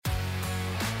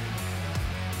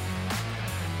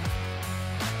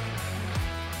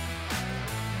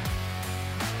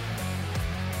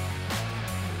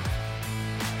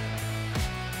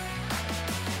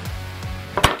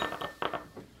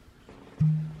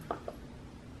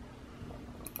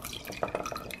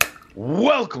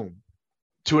Welcome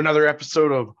to another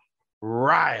episode of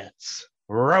Riots,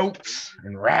 Ropes,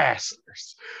 and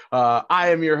Wrestlers. I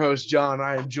am your host, John.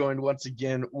 I am joined once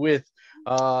again with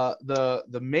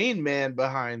the main man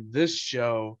behind this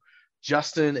show,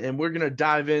 Justin, and we're going to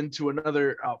dive into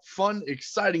another fun,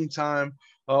 exciting time,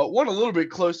 one a little bit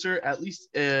closer, at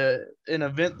least an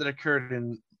event that occurred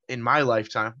in my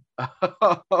lifetime,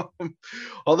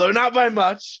 although not by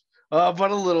much, but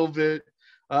a little bit.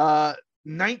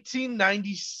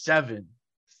 1997,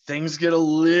 things get a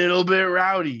little bit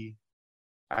rowdy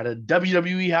at a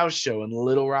WWE house show in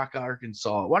Little Rock,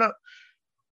 Arkansas. Why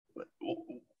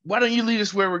don't you lead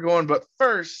us where we're going? But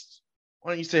first,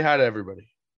 why don't you say hi to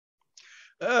everybody?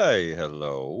 Hey,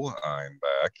 hello. I'm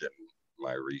back and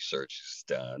my research is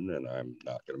done, and I'm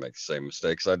not going to make the same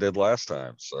mistakes I did last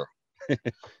time. So,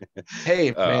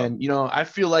 hey, man, I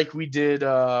feel like we did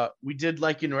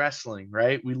like in wrestling,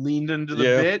 right? We leaned into the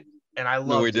bit, and I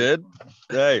loved it. Did.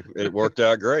 Hey, it worked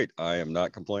out great. I am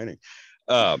not complaining.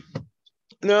 No,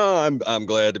 I'm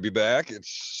glad to be back.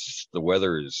 The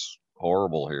weather is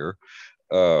horrible here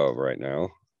right now.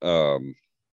 But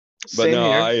Same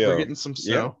here. We're getting some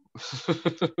snow.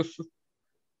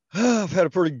 I've had a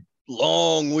pretty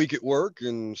long week at work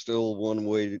and still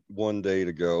one day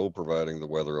to go, providing the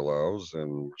weather allows. And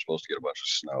we're supposed to get a bunch of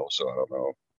snow, so I don't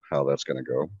know how that's going to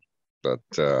go. But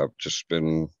I've just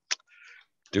been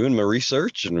doing my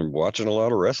research and watching a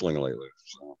lot of wrestling lately.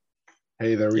 So.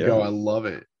 Hey, there we go. I love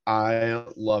it.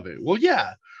 Well,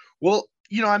 yeah. Well,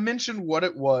 I mentioned what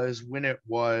it was, when it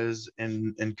was,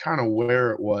 and kind of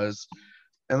where it was.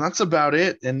 And that's about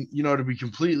it. And, to be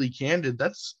completely candid,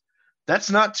 that's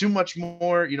not too much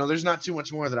more. There's not too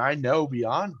much more that I know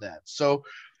beyond that. So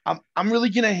I'm really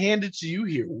going to hand it to you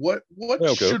here. What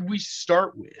should we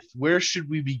start with? Where should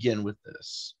we begin with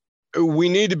this? We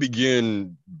need to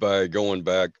begin by going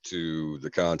back to the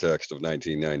context of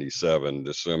 1997,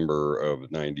 December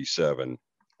of 97.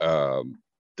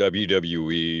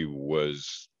 WWE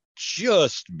was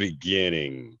just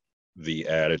beginning the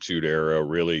Attitude Era,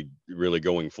 really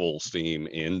going full steam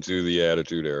into the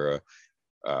Attitude Era.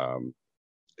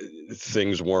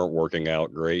 Things weren't working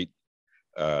out great.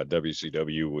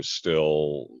 WCW was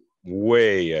still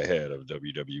way ahead of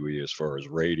WWE as far as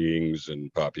ratings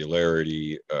and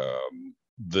popularity.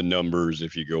 The numbers,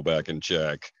 if you go back and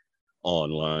check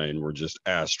online, were just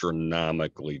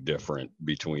astronomically different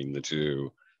between the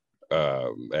two.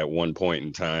 At one point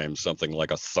in time, something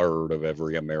like a third of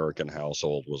every American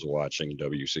household was watching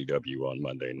WCW on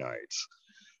Monday nights.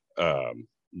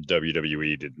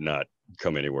 WWE did not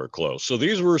come anywhere close. So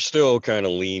these were still kind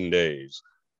of lean days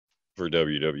for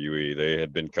WWE. They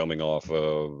had been coming off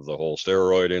of the whole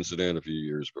steroid incident a few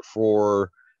years before,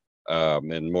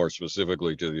 and more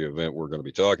specifically to the event we're going to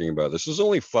be talking about. This is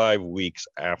only 5 weeks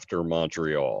after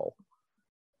Montreal,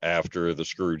 after the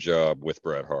screw job with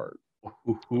Bret Hart.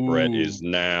 Bret is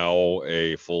now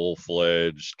a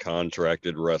full-fledged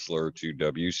contracted wrestler to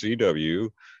WCW.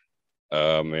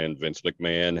 And Vince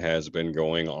McMahon has been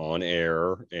going on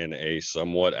air in a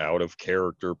somewhat out of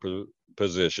character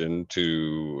position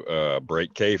to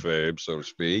break kayfabe, so to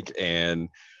speak, and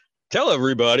tell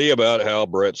everybody about how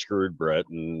Bret screwed Bret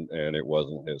and it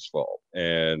wasn't his fault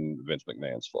and Vince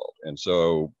McMahon's fault. And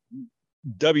so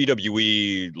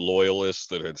WWE loyalists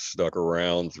that had stuck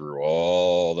around through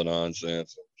all the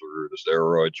nonsense and through the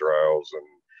steroid trials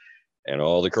and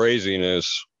all the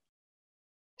craziness,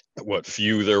 what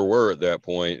few there were at that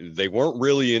point, they weren't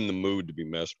really in the mood to be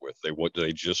messed with. They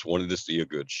just wanted to see a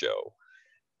good show.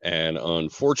 And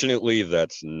unfortunately,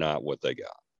 that's not what they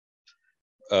got.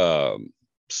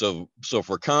 So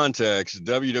for context,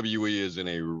 WWE is in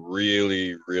a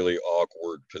really, really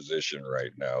awkward position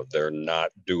right now. They're not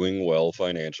doing well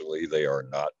financially. They are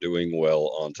not doing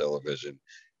well on television.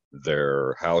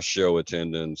 Their house show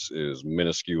attendance is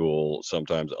minuscule,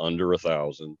 sometimes under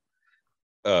 1,000.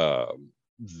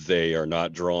 They are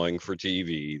not drawing for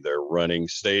TV. They're running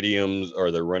stadiums,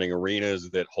 or they're running arenas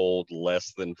that hold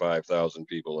less than 5,000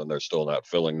 people, and they're still not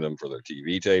filling them for their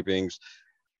TV tapings.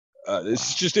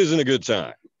 This just isn't a good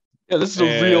time. Yeah, this is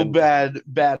a real bad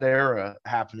era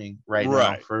happening right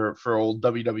now for old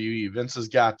WWE. Vince has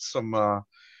got some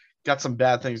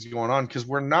bad things going on, because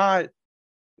we're not,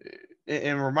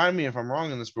 and remind me if I'm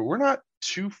wrong in this, but we're not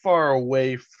too far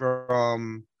away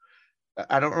from,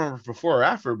 I don't remember before or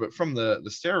after, but from the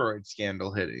steroid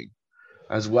scandal hitting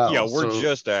as well. Yeah, we're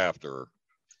just after.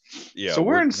 Yeah, so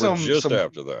we're in some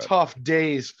after that. Tough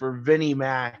days for Vinnie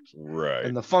Mac, right,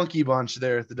 and the Funky Bunch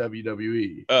there at the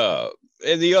WWE.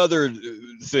 And the other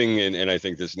thing, and I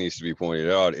think this needs to be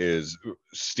pointed out, is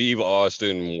Steve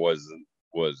Austin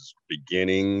was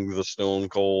beginning the Stone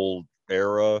Cold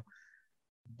era,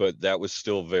 but that was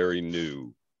still very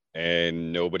new,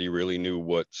 and nobody really knew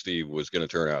what Steve was going to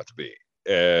turn out to be.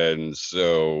 And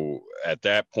so at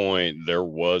that point, there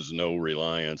was no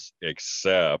reliance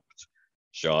except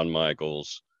Shawn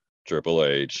Michaels, Triple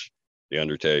H, The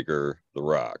Undertaker, The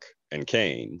Rock, and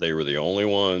Kane. They were the only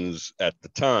ones at the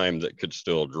time that could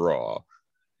still draw.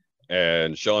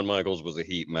 And Shawn Michaels was a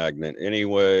heat magnet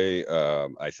anyway.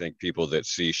 I think people that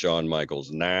see Shawn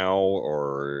Michaels now,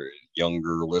 or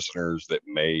younger listeners that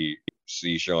may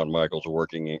see Shawn Michaels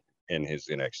working in his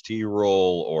NXT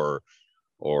role, or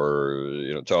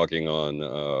talking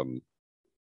on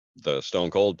the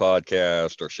Stone Cold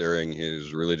podcast, or sharing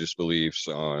his religious beliefs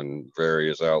on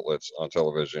various outlets on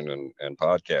television and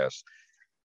podcasts.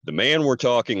 The man we're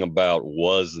talking about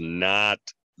was not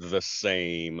the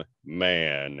same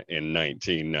man in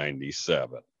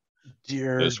 1997.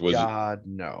 Dear God,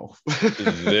 no.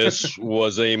 This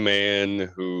was a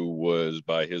man who was,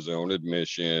 by his own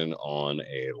admission, on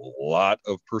a lot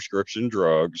of prescription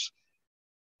drugs.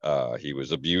 He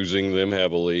was abusing them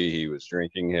heavily. He was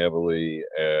drinking heavily.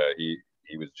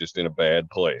 He was just in a bad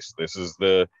place. This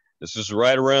is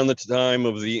right around the time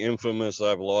of the infamous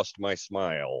 "I've lost my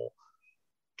smile"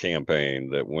 campaign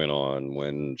that went on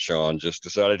when Shawn just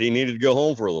decided he needed to go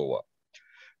home for a little while.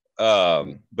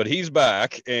 But he's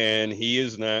back, and he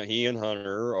and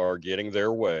Hunter are getting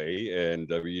their way, and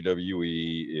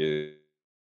WWE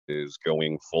is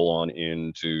going full on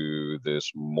into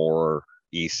this more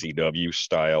ECW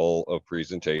style of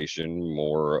presentation,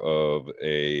 more of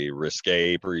a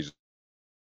risque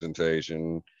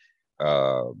presentation.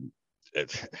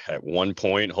 At one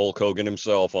point, Hulk Hogan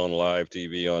himself on live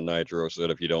TV on Nitro said,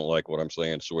 "If you don't like what I'm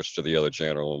saying, switch to the other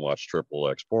channel and watch Triple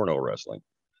X Porno Wrestling."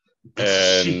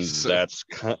 And that's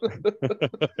kind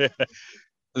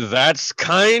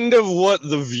of what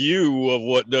the view of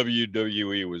what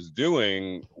WWE was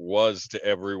doing was to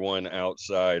everyone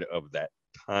outside of that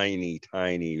tiny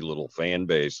little fan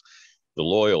base, the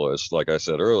loyalists, like I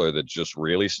said earlier, that just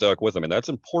really stuck with them. And that's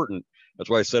important. That's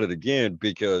why I said it again,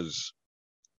 because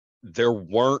there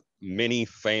weren't many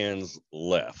fans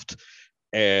left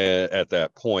at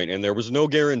that point, and there was no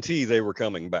guarantee they were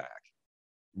coming back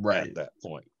at that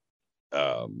point.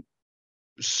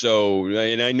 So,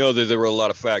 and I know that there were a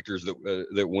lot of factors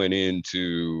that went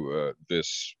into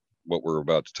this, what we're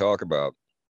about to talk about,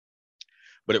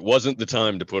 but it wasn't the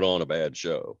time to put on a bad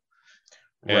show.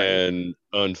 And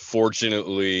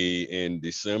unfortunately, in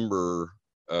December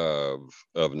of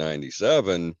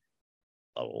 97,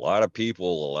 a lot of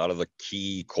people, a lot of the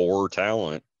key core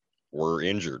talent were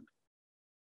injured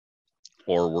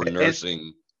or were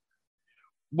nursing.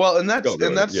 And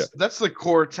that's the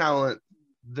core talent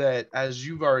that, as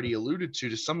you've already alluded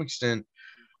to some extent,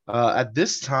 at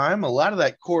this time, a lot of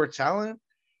that core talent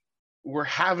were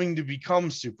having to become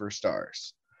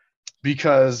superstars,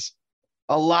 because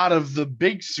a lot of the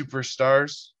big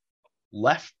superstars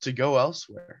left to go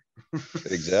elsewhere.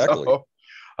 Exactly.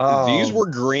 These were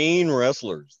green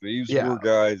wrestlers. These were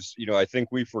guys, I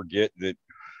think we forget that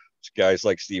guys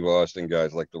like Steve Austin,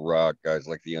 guys like The Rock, guys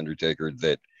like The Undertaker,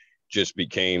 that just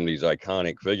became these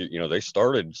iconic figures. They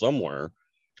started somewhere.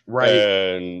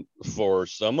 And for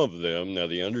some of them, now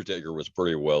The Undertaker was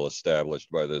pretty well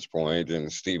established by this point, and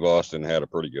Steve Austin had a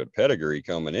pretty good pedigree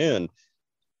coming in.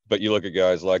 But you look at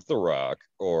guys like The Rock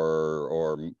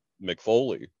or Mick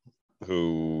Foley,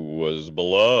 who was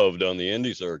beloved on the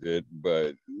indie circuit,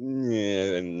 but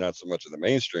and not so much in the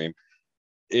mainstream.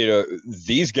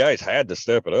 These guys had to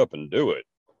step it up and do it.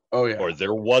 Or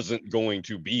there wasn't going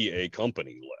to be a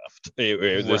company left.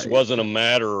 This wasn't a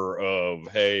matter of,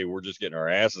 hey, we're just getting our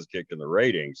asses kicked in the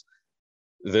ratings.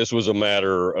 This was a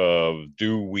matter of,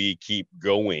 do we keep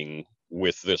going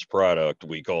with this product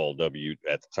we call at the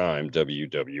time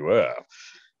WWF?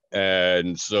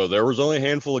 And so there was only a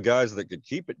handful of guys that could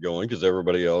keep it going, because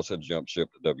everybody else had jumped ship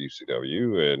to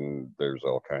WCW, and there's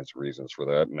all kinds of reasons for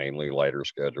that, mainly lighter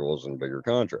schedules and bigger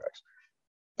contracts.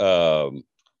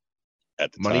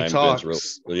 At the Money time,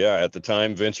 talks. At the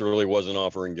time, Vince really wasn't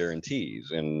offering guarantees,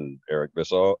 and Eric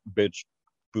Bischoff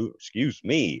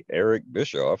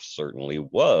certainly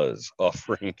was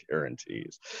offering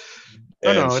guarantees.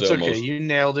 No, it's okay. You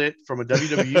nailed it. From a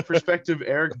WWE perspective,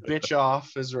 Eric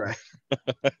Bischoff is right.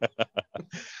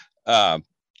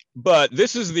 But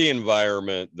this is the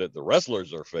environment that the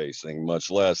wrestlers are facing,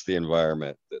 much less the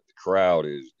environment that the crowd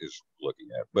is looking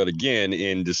at. But again,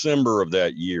 in December of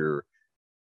that year,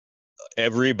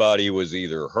 everybody was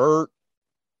either hurt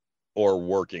or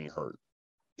working hurt.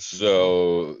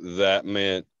 So that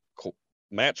meant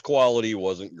match quality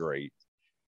wasn't great.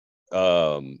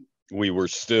 We were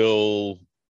still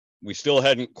we still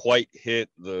hadn't quite hit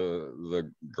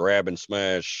the grab and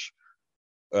smash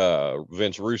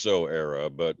Vince Russo era,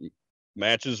 but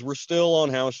matches were still on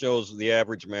house shows. The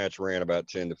average match ran about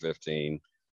 10 to 15.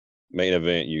 Main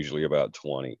event usually about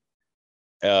 20.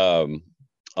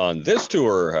 On this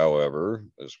tour, however,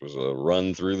 this was a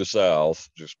run through the South,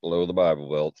 just below the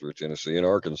Bible Belt, through Tennessee and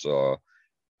Arkansas.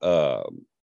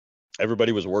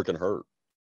 Everybody was working hurt.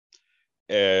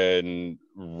 And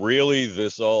really,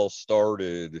 this all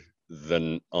started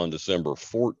then on December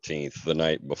 14th, the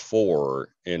night before,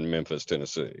 in Memphis,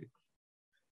 Tennessee.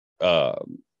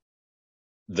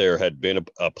 There had been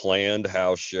a planned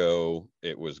house show.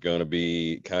 It was going to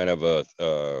be kind of a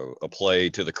play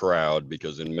to the crowd,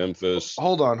 because in Memphis.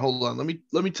 Hold on.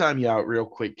 Let me time you out real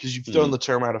quick, because you've thrown the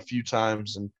term out a few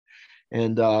times,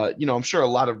 and I'm sure a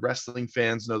lot of wrestling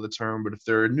fans know the term, but if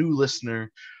they're a new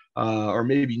listener, or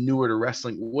maybe newer to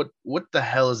wrestling, what the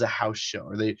hell is a house show?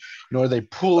 Are they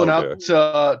pulling up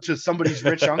to somebody's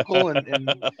rich uncle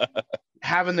and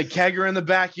having the kegger in the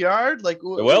backyard? Like,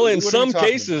 well, in some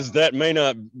cases that may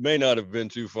not have been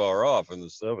too far off in the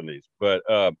 70s, but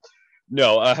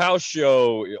no, a house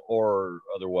show, or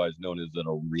otherwise known as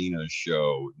an arena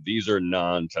show, these are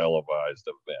non-televised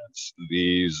events.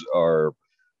 These are,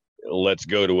 let's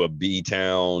go to a B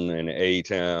town and A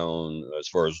town as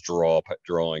far as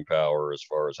drawing power, as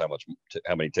far as how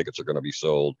many tickets are going to be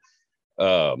sold.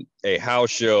 A house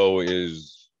show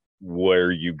is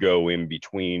where you go in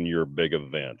between your big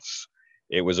events.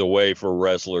 It was a way for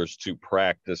wrestlers to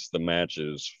practice the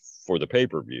matches for the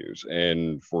pay-per-views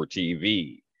and for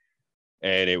TV.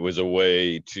 And it was a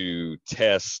way to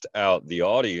test out the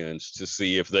audience to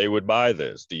see if they would buy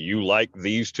this. Do you like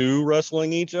these two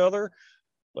wrestling each other?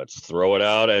 Let's throw it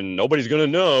out, and nobody's going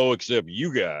to know except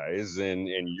you guys, and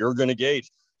you're going to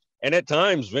gauge. And at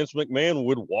times, Vince McMahon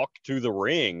would walk to the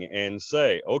ring and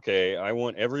say, okay, I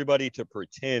want everybody to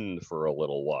pretend for a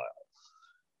little while.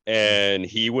 And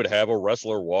he would have a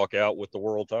wrestler walk out with the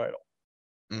world title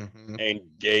and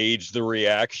gauge the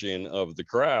reaction of the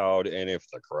crowd. And if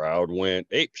the crowd went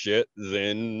ape shit,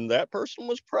 then that person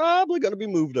was probably going to be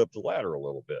moved up the ladder a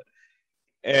little bit.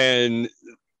 And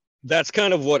that's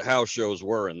kind of what house shows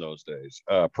were in those days.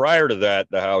 Prior to that,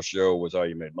 the house show was how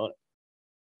you made money.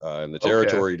 In the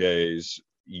territory days,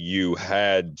 you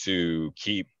ran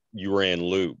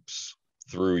loops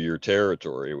through your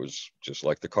territory. It was just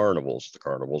like the carnivals. The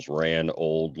carnivals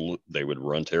they would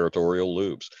run territorial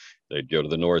loops. They'd go to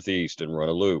the Northeast and run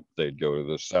a loop. They'd go to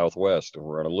the Southwest and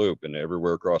run a loop, and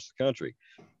everywhere across the country.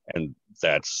 And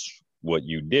that's what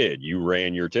you did. You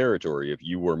ran your territory. If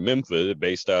you were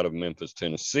based out of Memphis,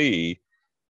 Tennessee,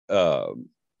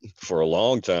 for a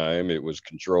long time, it was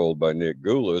controlled by Nick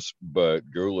Gulas, but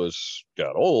Gulas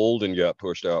got old and got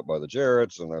pushed out by the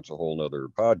Jarretts, and that's a whole nother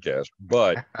podcast.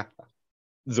 But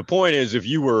the point is, if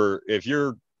your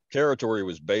territory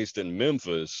was based in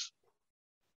Memphis,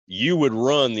 you would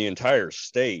run the entire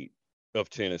state of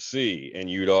Tennessee, and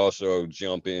you'd also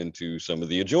jump into some of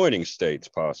the adjoining states,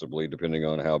 possibly, depending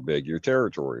on how big your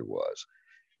territory was.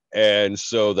 And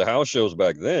so the house shows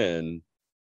back then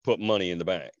put money in the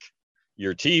bank.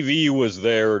 Your TV was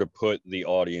there to put the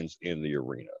audience in the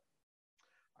arena.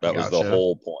 That was the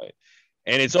whole point.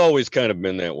 And it's always kind of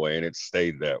been that way, and it's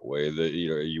stayed that way.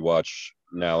 You watch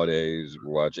nowadays,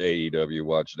 watch AEW,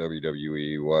 watch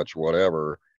WWE, watch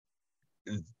whatever.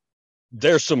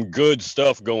 There's some good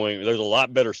stuff there's a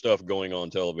lot better stuff going on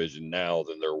television now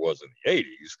than there was in the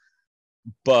 80s,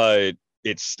 but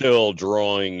it's still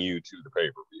drawing you to the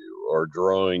pay-per-view or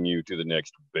drawing you to the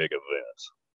next big event.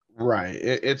 Right.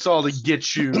 It's all to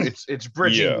get you. It's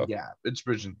bridging the gap. It's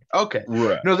bridging. Okay.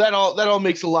 Right. No, that all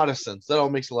makes a lot of sense.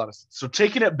 So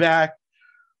taking it back,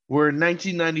 we're in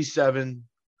 1997.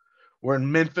 We're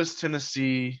in Memphis,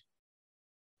 Tennessee.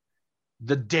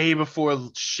 The day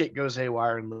before shit goes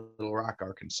haywire in Little Rock,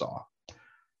 Arkansas.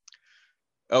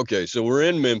 Okay, so we're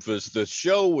in Memphis. The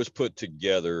show was put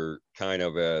together kind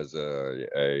of as a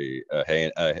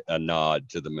nod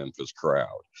to the Memphis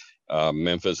crowd.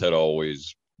 Memphis had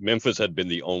been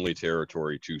the only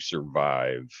territory to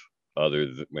survive other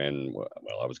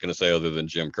than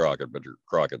Jim Crockett, but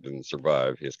Crockett didn't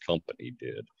survive. His company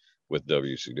did with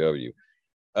WCW.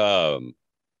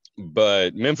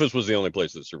 But Memphis was the only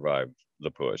place that survived the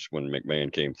push when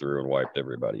McMahon came through and wiped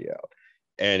everybody out.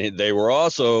 And they were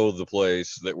also the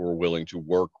place that were willing to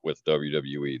work with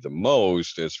WWE the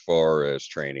most as far as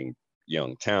training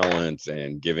young talent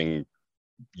and giving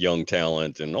young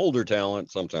talent and older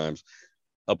talent sometimes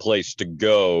a place to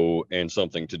go and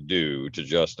something to do to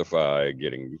justify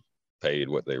getting paid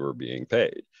what they were being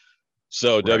paid.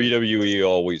 So right. WWE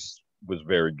always was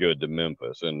very good to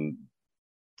Memphis. And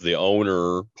the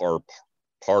owner,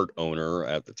 part owner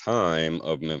at the time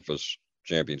of Memphis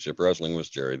Championship Wrestling was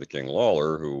Jerry the King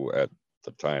Lawler, who at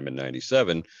the time in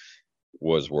 '97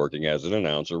 was working as an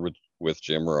announcer with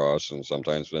Jim Ross and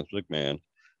sometimes Vince McMahon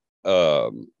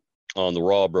on the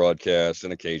Raw broadcast,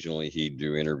 and occasionally he'd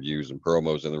do interviews and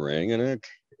promos in the ring, and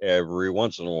every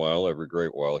once in a while, every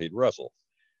great while, he'd wrestle.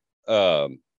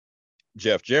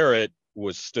 Jeff Jarrett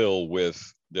was still with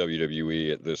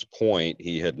WWE at this point.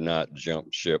 He had not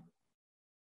jumped ship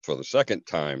for the second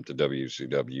time to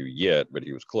WCW yet, but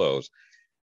he was close.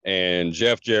 And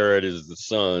Jeff Jarrett is the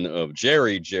son of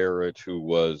Jerry Jarrett, who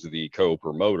was the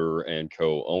co-promoter and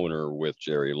co-owner with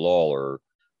Jerry Lawler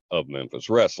of Memphis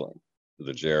Wrestling.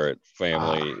 The Jarrett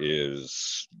family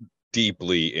is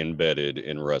deeply embedded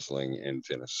in wrestling in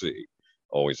Tennessee.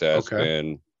 Always has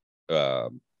been.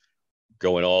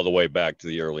 Going all the way back to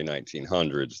the early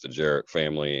 1900s, the Jarrett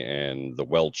family and the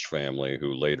Welch family,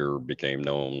 who later became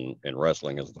known in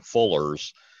wrestling as the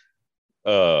Fullers,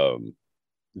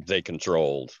 they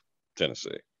controlled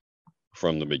Tennessee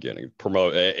from the beginning.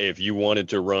 If you wanted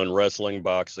to run wrestling,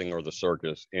 boxing, or the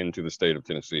circus into the state of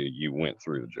Tennessee, you went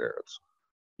through the Jarretts.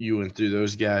 You went through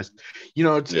those guys. You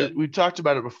know, we've talked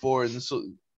about it before, and this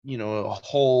will, you know, a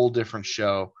whole different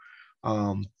show.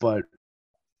 But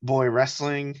boy,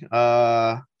 wrestling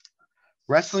back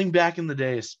in the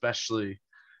day, especially,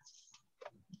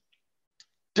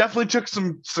 definitely took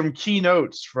some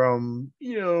keynotes from,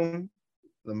 you know,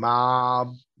 the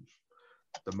mob,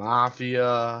 the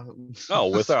mafia.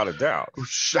 Oh, without a doubt.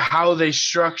 How they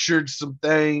structured some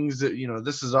things that, you know,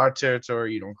 this is our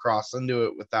territory. You don't cross into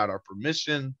it without our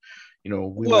permission. You know,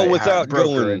 without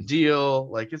broker a deal.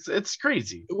 Like it's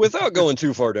crazy. Without going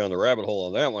too far down the rabbit hole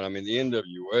on that one, I mean, the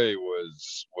NWA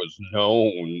was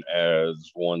known as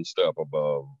one step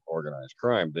above organized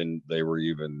crime. Then they were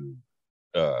even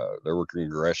there were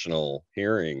congressional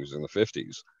hearings in the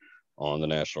 50s on the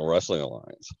National Wrestling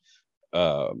Alliance.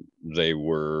 They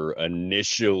were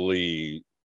initially,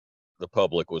 the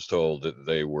public was told that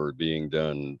they were being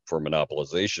done for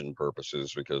monopolization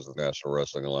purposes because the National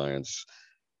Wrestling Alliance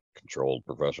controlled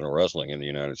professional wrestling in the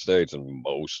United States and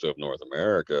most of North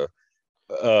America.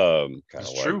 Kind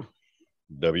of like true.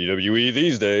 WWE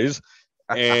these days.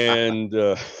 And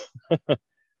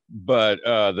but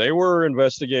they were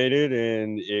investigated,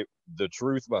 and the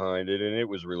truth behind it, and it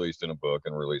was released in a book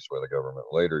and released by the government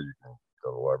later. You can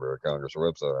go to the Library of Congress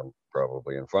website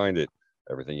probably and find it,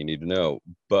 everything you need to know.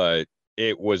 But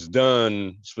it was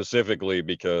done specifically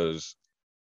because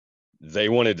they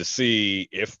wanted to see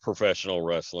if professional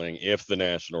wrestling, if the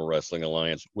National Wrestling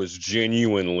Alliance was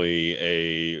genuinely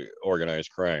a organized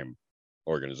crime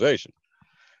organization.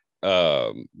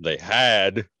 They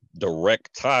had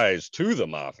direct ties to the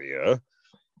mafia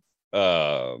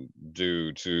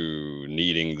due to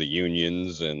needing the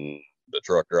unions and the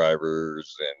truck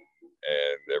drivers and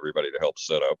everybody to help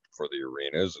set up for the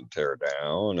arenas and tear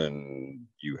down, and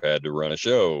you had to run a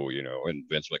show, you know. And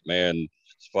Vince McMahon's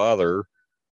father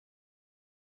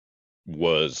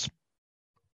was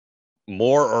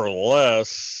more or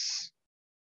less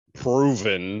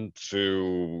proven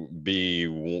to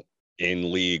be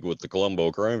in league with the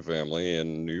Colombo crime family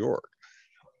in New York.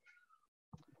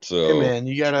 So, hey man,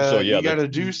 you gotta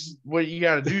do what you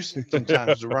gotta do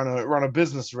sometimes to run a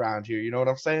business around here. You know what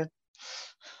I'm saying?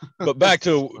 But back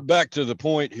to the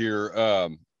point here.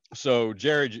 So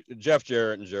Jeff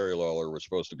Jarrett and Jerry Lawler were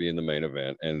supposed to be in the main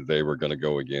event, and they were going to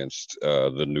go against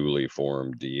the newly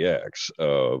formed DX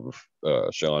of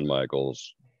Shawn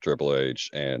Michaels, Triple H,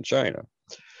 and Chyna.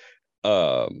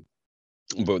 But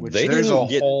there's a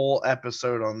whole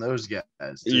episode on those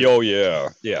guys. Too. Oh yeah.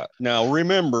 Now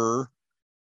remember,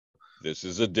 this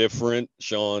is a different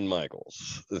Shawn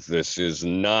Michaels. This is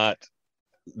not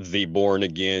the born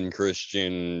again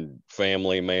Christian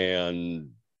family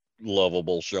man,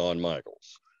 lovable Shawn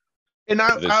Michaels. And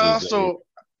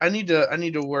I need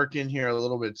to work in here a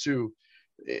little bit too,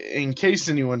 in case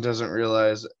anyone doesn't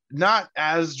realize, not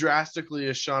as drastically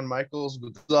as Shawn Michaels,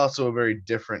 but there's also a very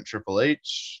different Triple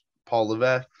H, Paul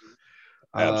Levesque.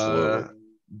 Absolutely.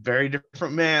 Very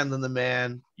different man than the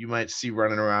man you might see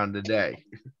running around today.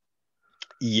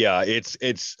 Yeah,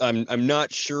 it's I'm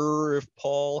not sure if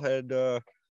Paul had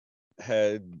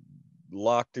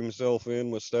locked himself in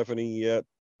with Stephanie yet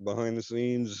behind the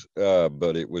scenes,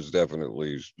 but it was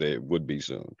definitely, it would be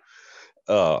soon.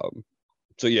 So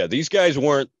yeah, these guys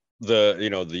weren't the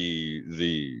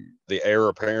heir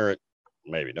apparent,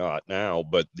 maybe not now,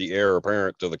 but the heir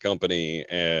apparent to the company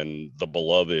and the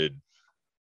beloved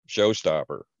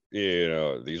showstopper. You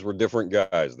know, these were different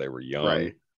guys. They were young.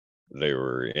 Right. They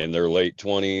were in their late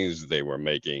 20s. They were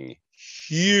making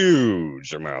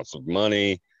huge amounts of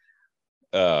money.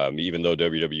 Even though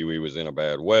WWE was in a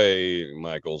bad way,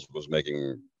 Michaels was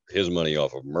making his money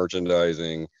off of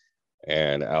merchandising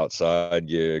and outside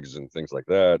gigs and things like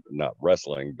that. Not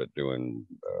wrestling, but doing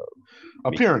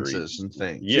appearances and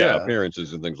things. Yeah,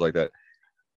 appearances and things like that.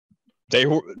 They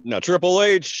were now Triple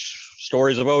H.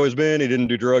 Stories have always been he didn't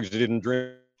do drugs, he didn't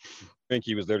drink.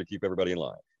 He was there to keep everybody in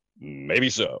line. Maybe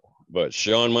so, but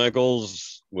Shawn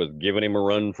Michaels was giving him a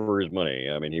run for his money.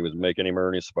 I mean, he was making him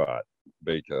earn his spot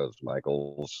because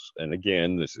Michaels, and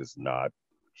again, this is not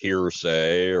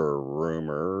hearsay or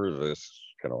rumor. This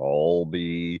can all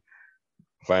be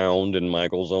found in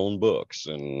Michael's own books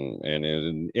and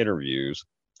in interviews.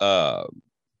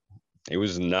 He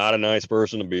was not a nice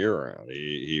person to be around.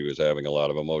 He was having a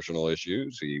lot of emotional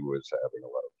issues. He was having a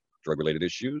lot of drug-related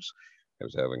issues. He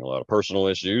was having a lot of personal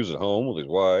issues at home with his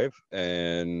wife,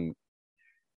 and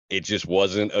it just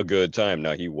wasn't a good time.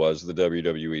 Now, he was the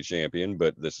WWE champion,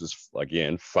 but this is,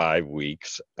 again, 5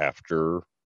 weeks after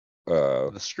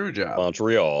the screw job.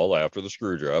 Montreal, after the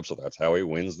screw job, so that's how he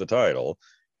wins the title.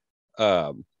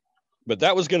 But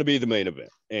that was going to be the main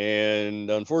event, and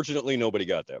unfortunately, nobody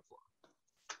got that far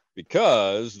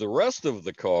because the rest of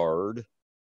the card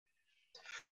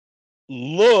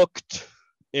looked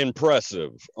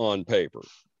impressive on paper.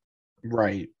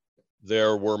 Right.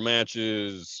 There were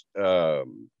matches.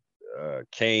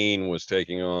 Kane was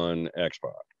taking on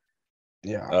X-Pac.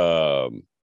 Yeah.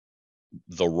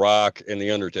 The Rock and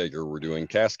The Undertaker were doing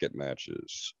casket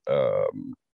matches.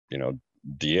 You know,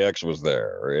 DX was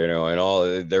there, you know, and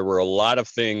all. There were a lot of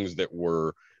things that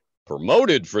were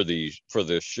promoted for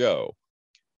this show,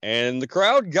 and the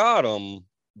crowd got them,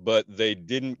 but they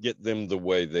didn't get them the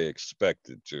way they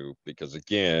expected to because,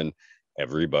 again,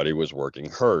 everybody was working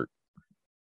hurt.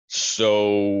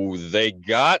 So they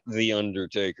got The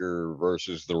Undertaker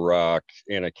versus The Rock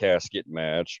in a casket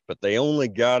match, but they only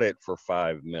got it for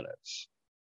 5 minutes.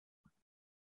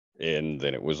 And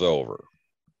then it was over.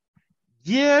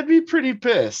 Yeah, I'd be pretty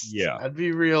pissed. Yeah. I'd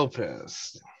be real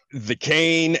pissed. The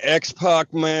Kane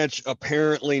X-Pac match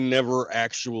apparently never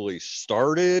actually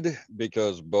started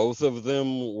because both of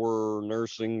them were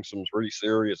nursing some pretty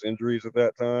serious injuries at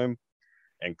that time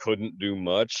and couldn't do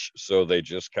much. So they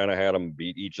just kind of had them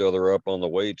beat each other up on the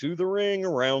way to the ring,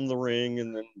 around the ring,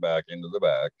 and then back into the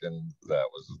back. And that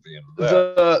was the end of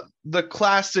that. The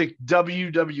classic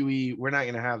WWE, we're not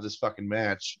going to have this fucking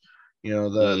match. You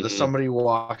know, the somebody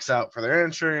walks out for their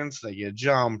entrance, they get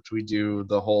jumped, we do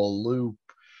the whole loop.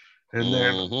 And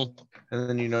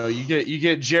then you know, you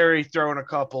get Jerry throwing a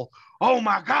couple, oh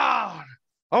my God,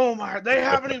 oh my, they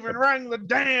haven't even rang the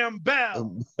damn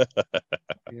bell.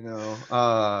 You know,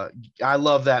 I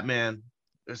love that, man.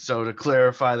 So to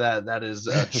clarify that is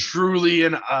truly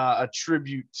a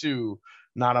tribute to,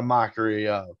 not a mockery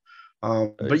of.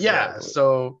 But yeah,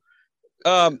 so.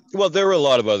 Well, there were a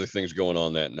lot of other things going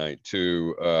on that night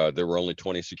too. There were only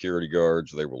 20 security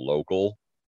guards. They were local.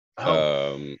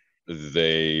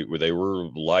 They were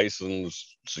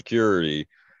licensed security,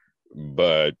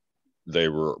 but they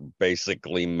were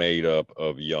basically made up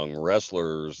of young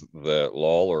wrestlers that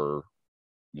Lawler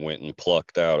went and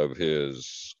plucked out of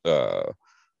his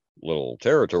little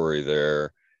territory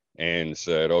there and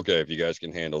said, okay, if you guys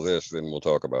can handle this, then we'll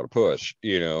talk about a push,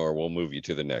 you know, or we'll move you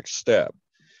to the next step.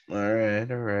 All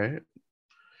right.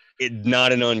 It's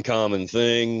not an uncommon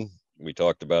thing. We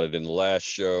talked about it in the last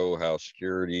show, how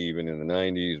security, even in the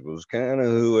 90s, was kind of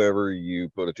whoever you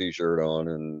put a t-shirt on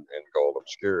and called them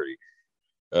security.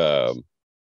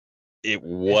 It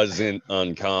wasn't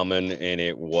uncommon, and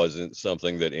it wasn't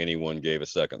something that anyone gave a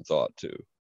second thought to.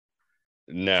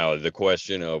 Now, the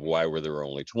question of why were there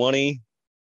only 20?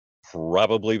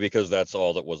 Probably because that's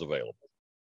all that was available.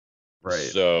 Right.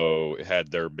 So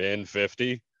had there been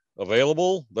 50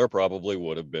 available, there probably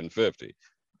would have been 50.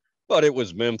 But it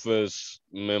was Memphis.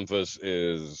 Memphis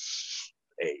is,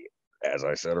 as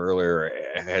I said earlier,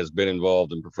 has been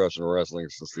involved in professional wrestling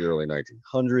since the early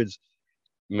 1900s.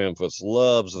 Memphis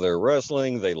loves their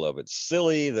wrestling. They love it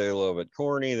silly. They love it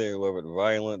corny. They love it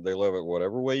violent. They love it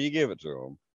whatever way you give it to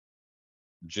them.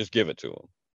 Just give it to them.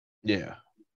 Yeah.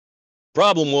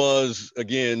 Problem was,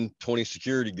 again, 20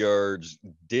 security guards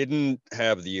didn't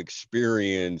have the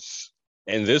experience.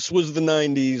 And this was the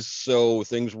 90s, so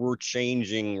things were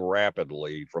changing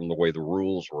rapidly from the way the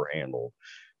rules were handled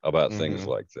about things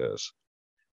like this.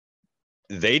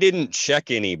 They didn't check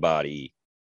anybody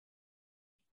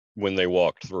when they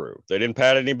walked through. They didn't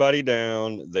pat anybody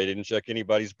down. They didn't check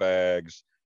anybody's bags.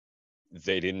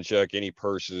 They didn't check any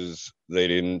purses. They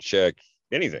didn't check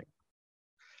anything.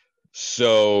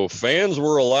 So fans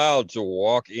were allowed to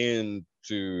walk into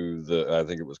I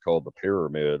think it was called the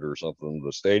Pyramid or something,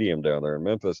 the stadium down there in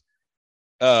Memphis,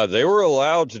 They were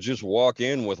allowed to just walk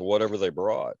in with whatever they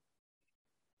brought.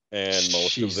 And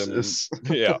Jesus.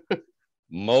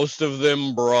 most of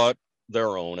them brought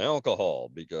their own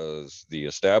alcohol because the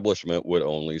establishment would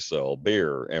only sell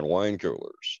beer and wine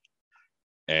coolers.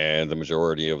 And the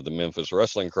majority of the Memphis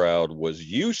wrestling crowd was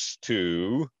used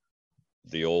to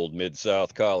the old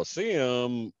Mid-South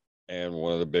Coliseum. And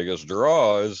one of the biggest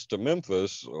draws to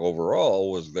Memphis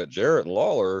overall was that Jarrett and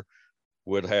Lawler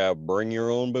would have bring your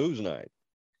own booze night.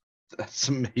 That's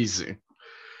amazing.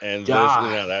 And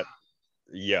this,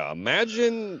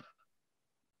 imagine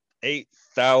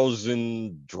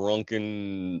 8,000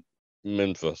 drunken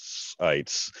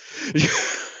Memphisites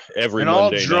every and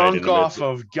Monday all drunk night off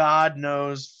of God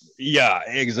knows. Yeah,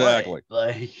 exactly.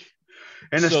 Like,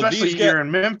 and so especially here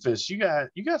in Memphis, you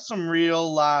got some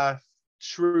real life,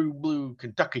 true blue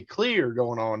Kentucky clear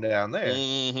going on down there.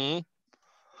 Mm-hmm.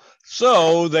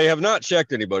 So they have not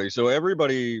checked anybody. So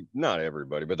everybody, not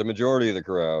everybody, but the majority of the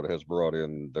crowd has brought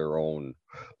in their own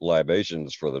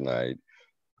libations for the night.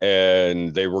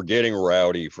 And they were getting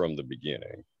rowdy from the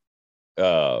beginning.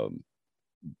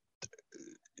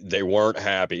 They weren't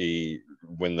happy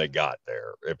when they got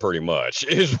there. It pretty much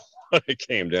is what it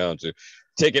came down to.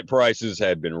 Ticket prices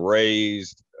had been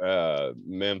raised.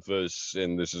 Memphis,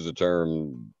 and this is a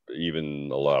term even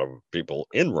a lot of people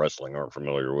in wrestling aren't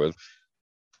familiar with,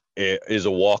 it is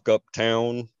a walk-up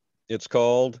town, it's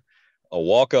called. A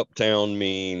walk-up town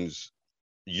means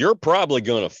you're probably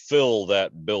going to fill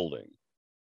that building,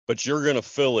 but you're going to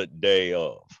fill it day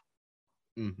of.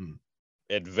 Mm-hmm.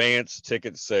 Advanced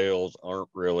ticket sales aren't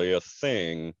really a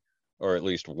thing, or at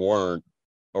least weren't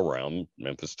around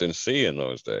Memphis, Tennessee in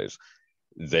those days.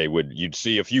 You'd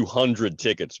see a few hundred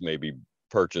tickets maybe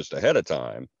purchased ahead of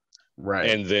time. Right.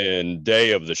 And then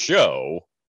day of the show,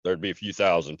 there'd be a few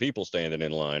thousand people standing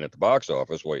in line at the box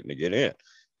office waiting to get in.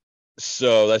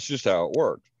 So that's just how it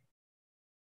worked.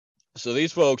 So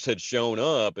these folks had shown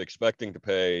up expecting to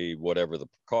pay whatever the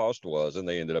cost was, and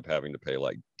they ended up having to pay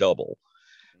like double.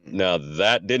 Now,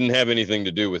 that didn't have anything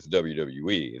to do with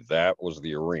WWE. That was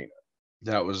the arena.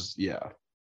 That was, yeah.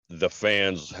 The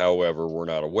fans, however, were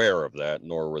not aware of that,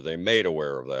 nor were they made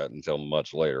aware of that until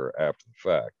much later after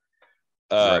the fact.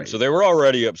 Right. So they were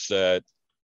already upset.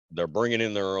 They're bringing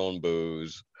in their own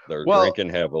booze. They're drinking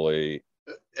heavily.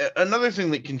 Another thing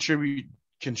that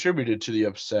contributed to the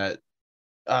upset,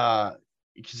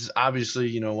 because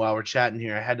obviously, while we're chatting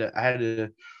here, I had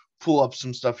to pull up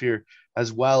some stuff here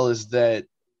as well, is that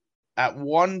at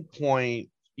one point,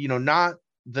 not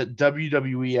that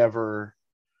WWE ever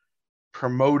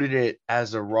promoted it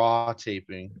as a Raw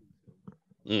taping,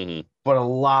 mm-hmm. but a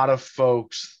lot of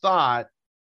folks thought,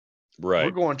 right,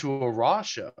 we're going to a Raw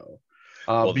show.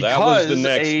 Well, because that was the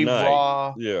next night.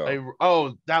 Raw,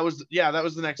 that was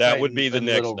the next night. That would be the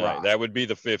next night. Rock. That would be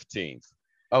the 15th.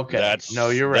 Okay.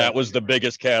 You're right. That was the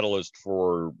biggest catalyst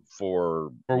for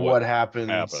what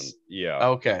happened. Yeah.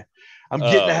 Okay. I'm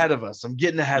getting ahead of us. I'm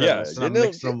getting ahead of us. I'm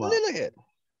mixing them up. Ahead.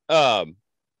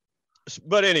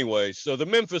 But anyway, so the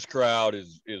Memphis crowd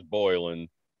is boiling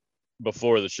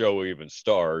before the show even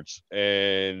starts,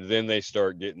 and then they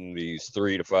start getting these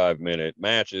 3 to 5 minute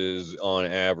matches. On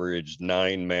average,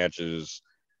 9 matches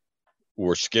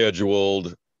were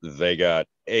scheduled. They got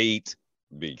 8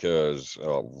 because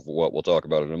of what we'll talk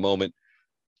about in a moment.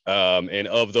 And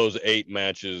of those 8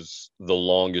 matches, the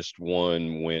longest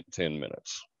one went 10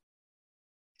 minutes.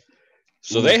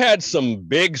 So they had some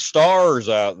big stars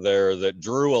out there that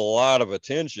drew a lot of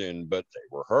attention, but they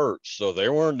were hurt, so they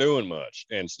weren't doing much,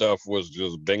 and stuff was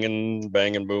just banging,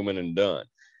 booming, and done.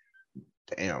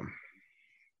 Damn.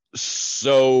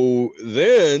 So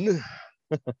then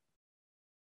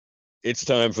it's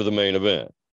time for the main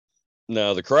event.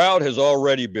 Now, the crowd has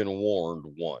already been warned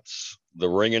once. The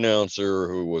ring announcer,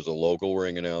 who was a local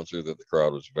ring announcer that the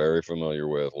crowd was very familiar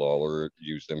with, Lawler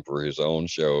used him for his own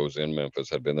shows in Memphis,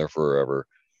 had been there forever.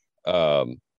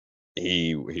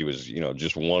 He was,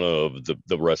 just one of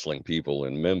the wrestling people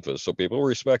in Memphis, so people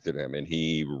respected him, and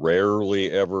he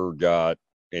rarely ever got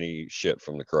any shit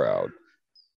from the crowd.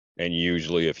 And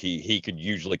usually, if he could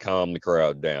usually calm the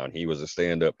crowd down. He was a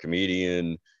stand-up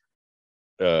comedian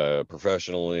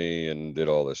professionally and did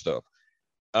all this stuff.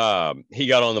 He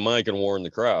got on the mic and warned the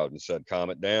crowd and said, calm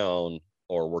it down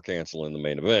or we're canceling the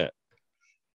main event.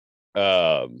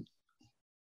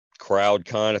 Crowd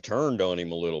kind of turned on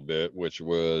him a little bit, which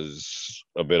was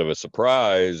a bit of a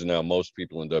surprise. Now, most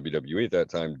people in WWE at that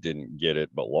time didn't get it,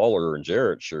 but Lawler and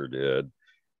Jarrett sure did.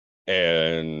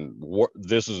 And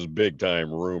this is big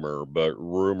time rumor, but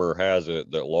rumor has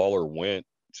it that Lawler went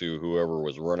to whoever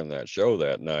was running that show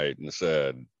that night and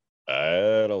said,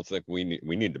 I don't think we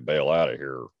need to bail out of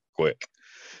here quick.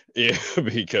 Yeah,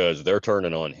 because they're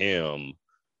turning on him.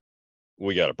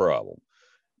 We got a problem.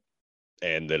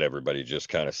 And then everybody just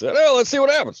kind of said, "Oh, let's see what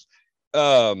happens."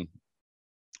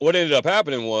 What ended up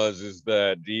happening is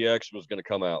that DX was going to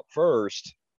come out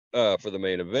first for the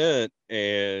main event,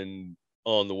 and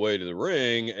on the way to the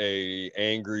ring, a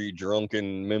angry,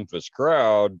 drunken Memphis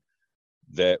crowd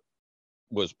that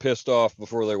was pissed off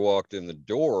before they walked in the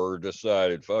door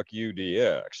decided, "Fuck you,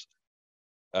 DX."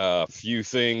 A few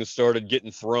things started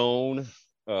getting thrown.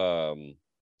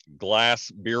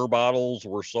 Glass beer bottles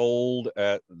were sold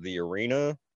at the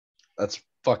arena. That's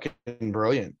fucking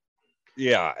brilliant.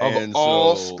 Yeah, Of and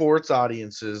all so sports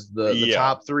audiences, the yeah,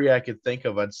 top three I could think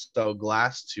of I'd sell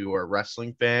glass to are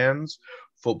wrestling fans,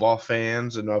 football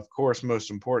fans, and of course,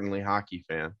 most importantly, hockey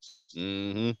fans.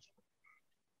 mm-hmm.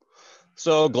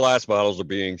 So glass bottles are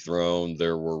being thrown.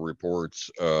 There were reports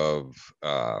of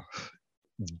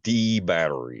D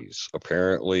batteries.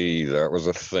 Apparently, that was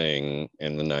a thing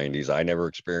in the 90s. I never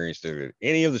experienced it at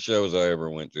any of the shows I ever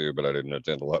went to, but I didn't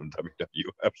attend a lot of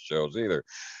WWF shows either.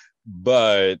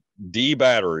 But D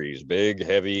batteries, big,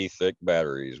 heavy, thick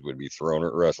batteries, would be thrown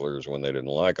at wrestlers when they didn't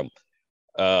like them.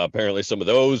 Apparently, some of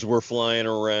those were flying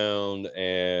around,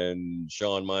 and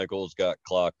Shawn Michaels got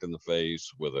clocked in the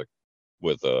face with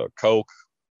a Coke,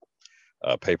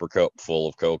 a paper cup full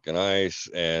of Coke and ice,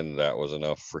 and that was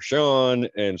enough for Shawn.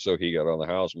 And so he got on the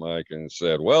house mic and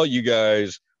said, "Well, you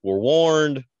guys were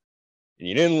warned, and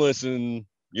you didn't listen.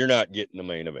 You're not getting the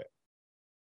main event."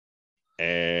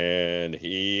 And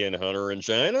he and Hunter and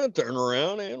Chyna turn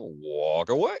around and walk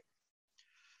away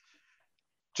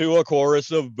to a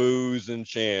chorus of boos and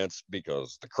chants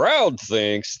because the crowd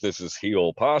thinks this is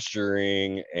heel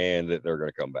posturing and that they're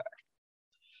going to come back.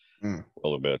 A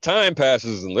little bit of time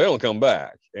passes and they don't come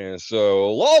back. And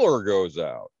so Lawler goes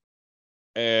out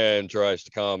and tries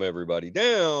to calm everybody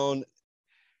down.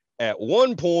 At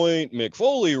one point, Mick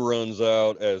Foley runs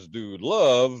out as Dude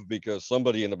Love because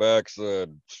somebody in the back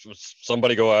said,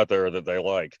 "Somebody go out there that they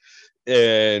like."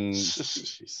 And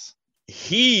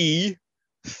he,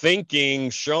 thinking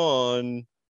Shawn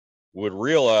would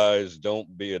realize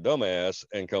don't be a dumbass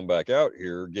and come back out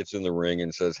here, gets in the ring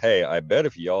and says, "Hey, I bet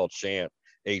if y'all chant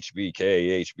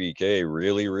HBK, HBK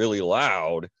really, really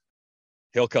loud,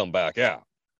 he'll come back out."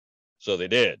 So they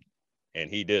did,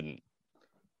 and he didn't.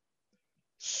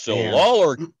 So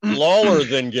Lawler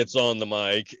then gets on the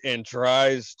mic and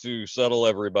tries to settle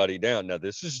everybody down. Now,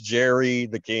 this is Jerry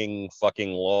the King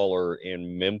fucking Lawler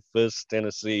in Memphis,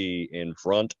 Tennessee, in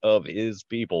front of his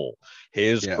people,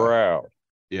 his crowd.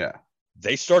 Yeah.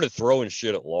 They started throwing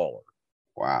shit at Lawler.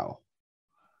 Wow.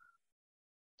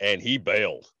 And he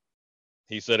bailed.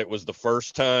 He said it was the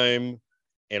first time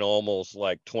in almost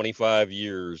like 25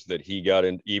 years that he got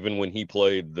in, even when he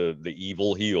played the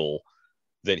evil heel,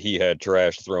 that he had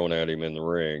trash thrown at him in the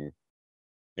ring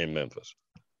in Memphis.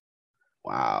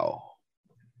 Wow.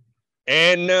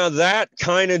 And now that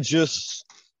kind of just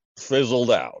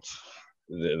fizzled out.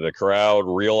 The crowd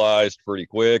realized pretty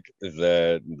quick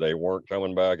that they weren't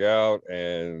coming back out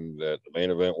and that the main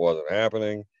event wasn't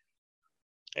happening.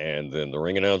 And then the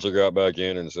ring announcer got back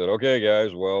in and said, "Okay,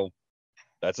 guys, well,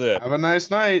 that's it. Have a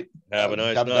nice night. Have a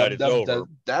nice night. It's over.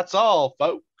 That's all,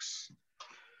 folks."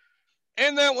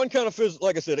 And that one kind of fizzled,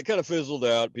 like I said, it kind of fizzled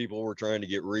out. People were trying to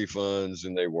get refunds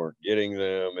and they weren't getting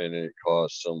them, and it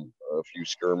caused a few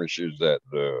skirmishes at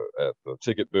the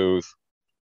ticket booth.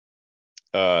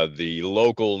 The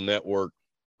local network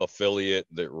affiliate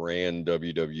that ran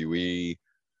WWE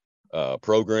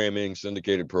programming,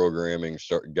 syndicated programming,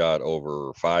 got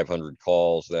over 500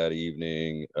 calls that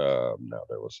evening. Now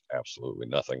there was absolutely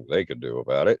nothing they could do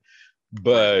about it,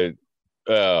 but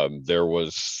there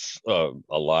was a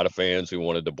lot of fans who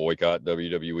wanted to boycott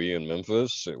WWE in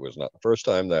Memphis. It was not the first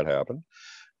time that happened.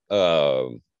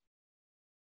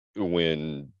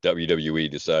 When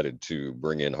WWE decided to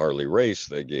bring in Harley Race,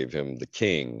 they gave him the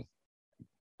King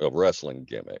of Wrestling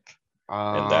gimmick.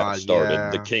 And that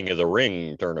started the King of the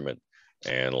Ring tournament.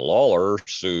 And Lawler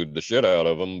sued the shit out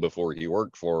of him before he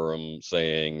worked for him,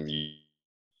 saying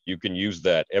you can use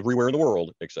that everywhere in the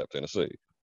world except Tennessee.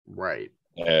 Right.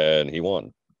 And he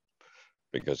won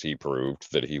because he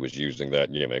proved that he was using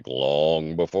that gimmick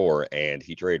long before and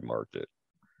he trademarked it.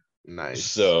 Nice.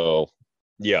 So,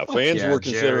 yeah, fans were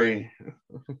considering.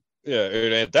 Yeah,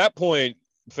 and at that point,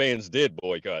 fans did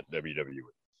boycott WWE.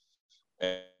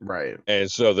 Right. And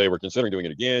so they were considering doing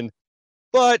it again.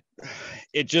 But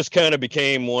it just kind of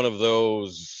became one of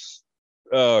those,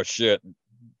 oh shit,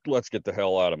 let's get the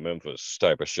hell out of Memphis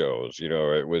type of shows. You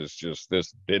know, it was just,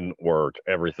 this didn't work.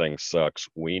 Everything sucks.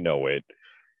 We know it.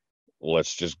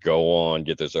 let's just go on,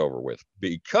 get this over with.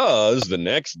 Because the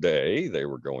next day they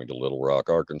were going to Little Rock,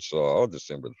 Arkansas,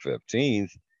 December the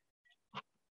 15th.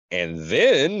 And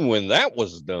then when that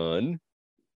was done,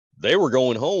 they were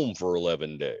going home for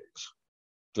 11 days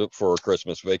for a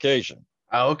Christmas vacation.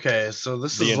 Okay, so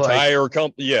this the is entire like,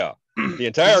 company. Yeah, the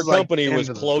entire company like was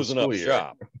closing up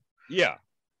shop. Yeah,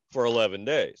 for 11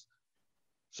 days.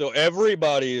 So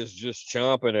everybody is just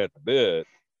chomping at the bit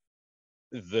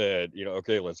that,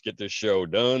 okay, let's get this show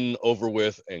done, over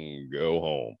with, and go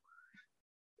home.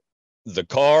 The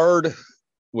card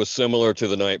was similar to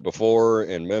the night before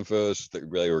in Memphis.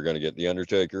 They were going to get The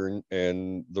Undertaker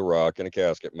and The Rock in a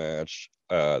casket match.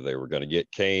 They were going to get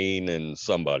Kane and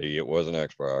somebody. It wasn't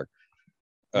X-Pac.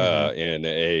 In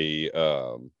a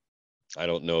I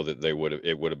don't know that it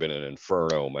would have been an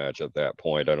Inferno match at that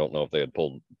point. I don't know if they had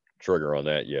pulled trigger on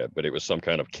that yet, but it was some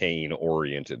kind of Kane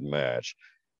oriented match.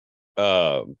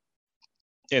 And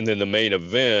then the main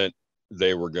event,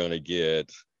 they were going to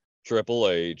get Triple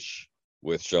H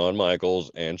with Shawn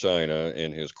Michaels and Chyna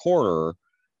in his corner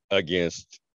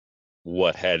against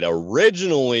what had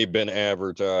originally been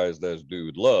advertised as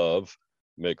Dude Love,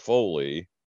 Mick Foley.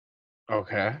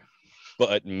 Okay.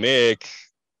 But Mick,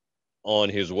 on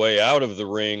his way out of the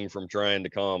ring from trying to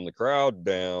calm the crowd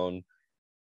down,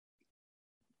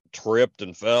 tripped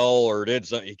and fell or did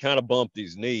something. He kind of bumped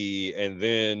his knee, and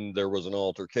then there was an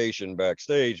altercation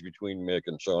backstage between Mick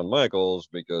and Shawn Michaels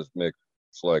because Mick's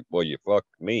like, well, you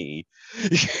fucked me.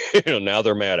 Now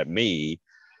they're mad at me.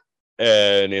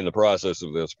 And in the process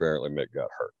of this, apparently Mick got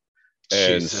hurt.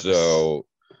 Jesus. And so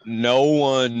no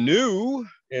one knew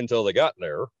until they got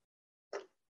there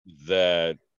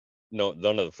that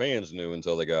none of the fans knew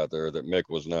until they got there that Mick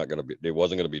was not going to be, it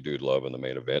wasn't going to be Dude Love in the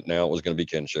main event. Now it was going to be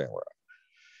Ken Shamrock.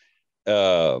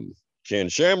 Ken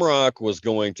Shamrock was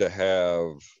going to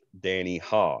have Danny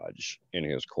Hodge in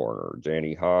his corner.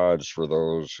 Danny Hodge, for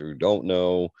those who don't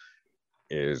know,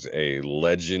 is a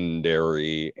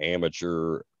legendary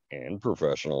amateur and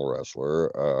professional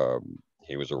wrestler.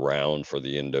 He was around for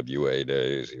the NWA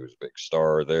days. He was a big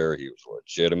star there. He was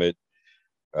legitimate.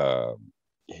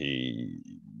 He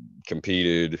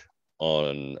competed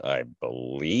on, I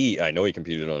know he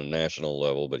competed on a national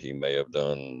level, but he may have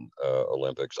done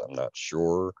Olympics. I'm not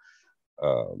sure.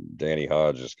 Danny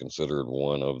Hodge is considered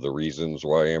one of the reasons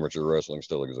why amateur wrestling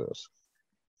still exists.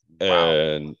 Wow.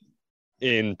 And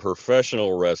in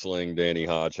professional wrestling, Danny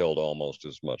Hodge held almost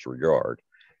as much regard.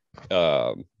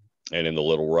 And in the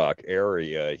Little Rock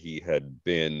area, he had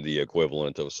been the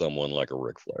equivalent of someone like a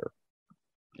Ric Flair.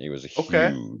 He was a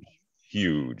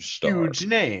huge star. Huge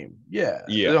name. Yeah.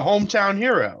 The hometown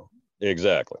hero.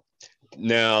 Exactly.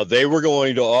 Now, they were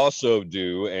going to also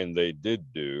do, and they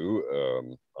did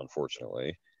do,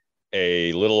 unfortunately,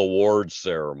 a little award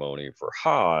ceremony for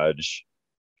Hodge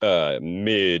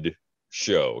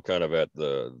mid-show, kind of at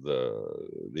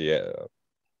the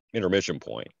intermission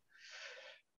point.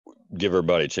 Give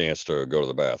everybody a chance to go to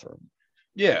the bathroom.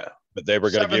 Yeah. But they were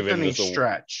going to give him this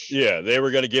stretch. Yeah, they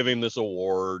were going to give him this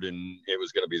award, and it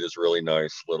was going to be this really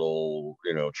nice little,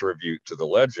 tribute to the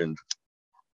legend.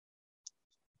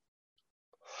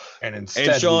 And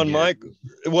instead, Shawn Michaels,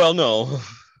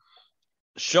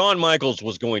 Shawn Michaels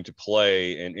was going to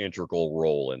play an integral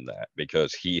role in that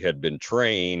because he had been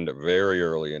trained very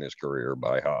early in his career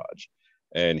by Hodge,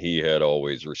 and he had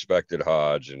always respected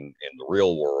Hodge. And in the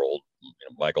real world,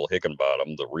 Michael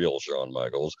Hickenbottom, the real Shawn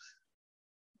Michaels,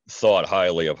 thought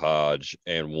highly of Hodge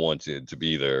and wanted to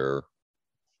be there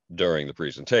during the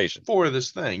presentation for this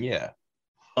thing. Yeah.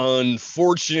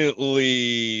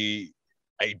 Unfortunately,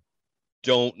 I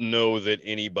don't know that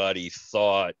anybody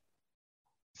thought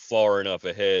far enough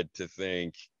ahead to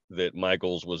think that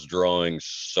Michaels was drawing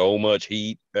so much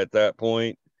heat at that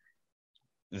point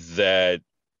that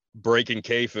breaking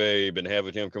kayfabe and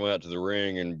having him come out to the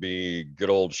ring and be good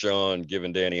old Shawn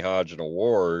giving Danny Hodge an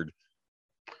award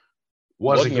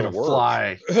wasn't going to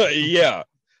fly. Yeah.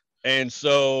 And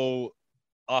so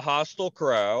a hostile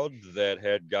crowd that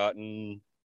had gotten,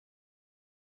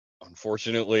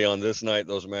 unfortunately, on this night,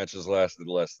 those matches lasted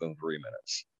less than 3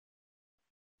 minutes.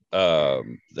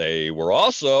 They were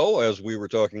also, as we were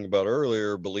talking about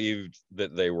earlier, believed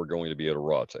that they were going to be at a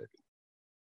Raw taping.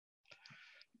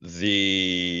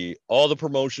 All the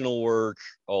promotional work,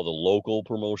 all the local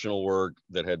promotional work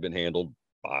that had been handled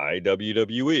by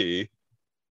WWE,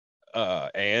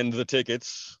 and the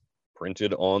tickets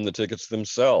printed on the tickets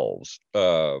themselves,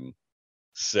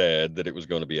 said that it was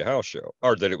going to be a house show,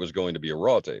 or that it was going to be a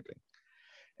Raw taping.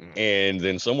 And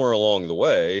then somewhere along the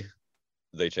way,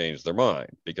 they changed their mind,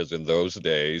 because in those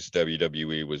days,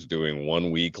 WWE was doing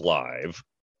 1 week live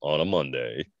on a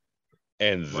Monday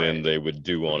And then they would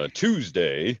do on a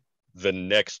Tuesday the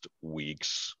next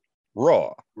week's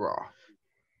Raw.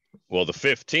 Well, the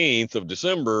 15th of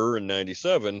December in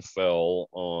 97 fell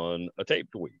on a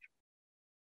taped week.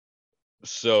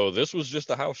 So this was just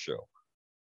a house show.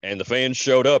 And the fans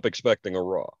showed up expecting a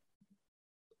Raw.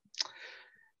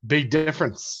 Big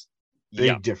difference.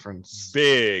 Big difference.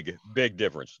 Big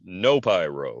difference. No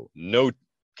pyro, no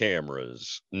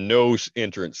cameras, no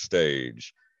entrance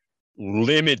stage,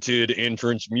 limited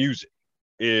entrance music,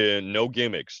 no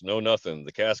gimmicks, no nothing.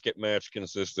 The casket match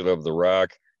consisted of The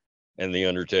Rock and The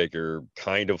Undertaker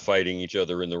kind of fighting each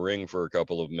other in the ring for a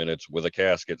couple of minutes with a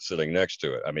casket sitting next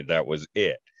to it. I mean, that was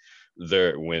it.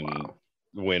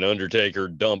 When Undertaker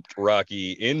dumped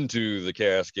Rocky into the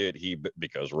casket,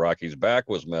 because Rocky's back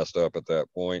was messed up at that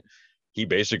point, he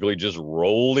basically just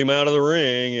rolled him out of the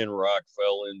ring, and Rock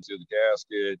fell into the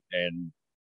casket, and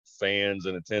fans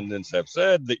and attendants have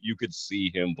said that you could see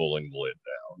him pulling the lid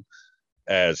down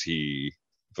as he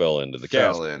fell into the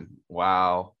casket.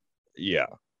 Wow. Yeah.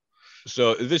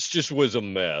 So this just was a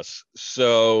mess.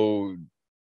 So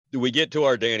we get to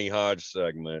our Danny Hodge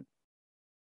segment,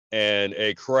 and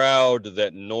a crowd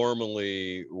that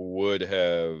normally would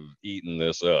have eaten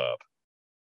this up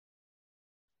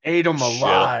ate him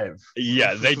alive.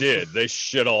 Yeah, they did. They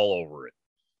shit all over it.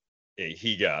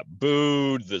 He got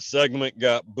booed. The segment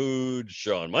got booed.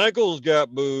 Shawn Michaels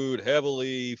got booed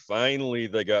heavily. Finally,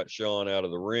 they got Shawn out of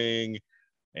the ring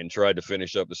and tried to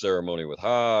finish up the ceremony with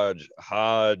Hodge.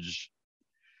 Hodge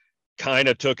kind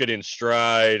of took it in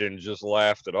stride and just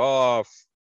laughed it off.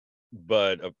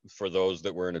 But for those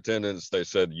that were in attendance, they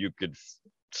said you could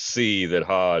see that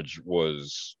Hodge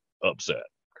was upset.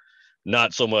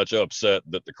 Not so much upset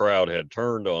that the crowd had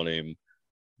turned on him,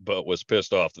 but was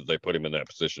pissed off that they put him in that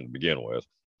position to begin with.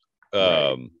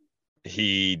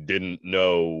 He didn't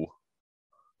know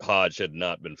Hodge had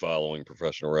not been following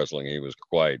professional wrestling. He was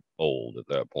quite old at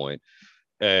that point,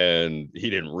 and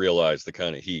he didn't realize the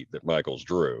kind of heat that Michaels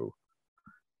drew.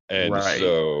 And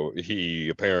so he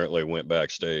apparently went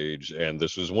backstage, and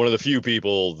this was one of the few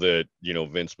people that,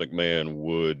 Vince McMahon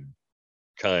would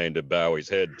kind of bow his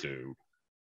head to.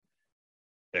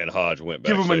 And Hodge went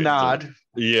backstage. Give him a nod.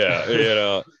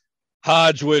 Yeah,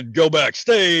 Hodge would go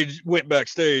backstage, went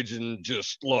backstage, and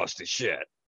just lost his shit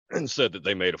and said that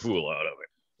they made a fool out of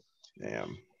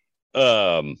him.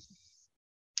 Damn.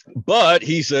 But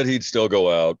he said he'd still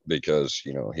go out because,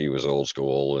 he was old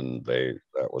school and that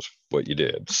was what you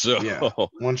did. So yeah.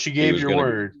 Once you gave your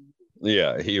word.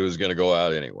 Yeah, he was going to go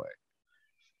out anyway.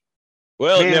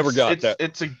 Well, it never got that.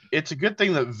 It's a good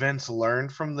thing that Vince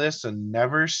learned from this and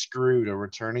never screwed a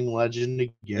returning legend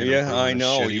again. Yeah, I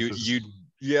know.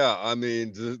 Yeah, I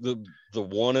mean, the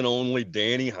one and only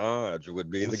Danny Hodge would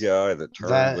be the guy that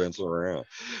turned Vince around.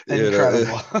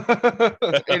 Incredible.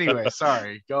 Anyway,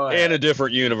 sorry. Go ahead. In a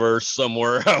different universe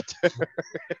somewhere out there.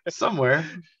 Somewhere.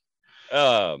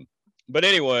 But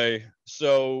anyway,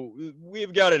 so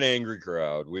we've got an angry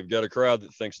crowd. We've got a crowd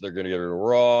that thinks they're going to get a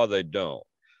Raw. They don't.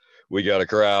 We got a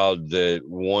crowd that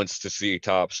wants to see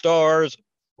top stars.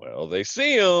 Well, they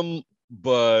see them,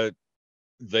 but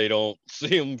they don't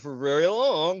see them for very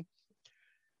long.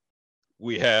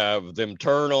 We have them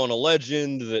turn on a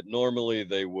legend that normally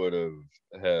they would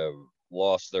have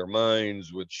lost their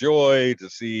minds with joy to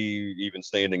see even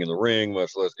standing in the ring,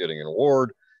 much less getting an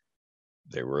award.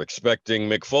 They were expecting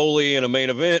Mick Foley in a main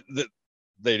event that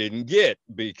they didn't get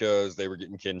because they were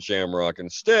getting Ken Shamrock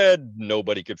instead.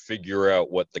 Nobody could figure out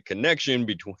what the connection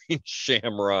between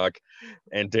Shamrock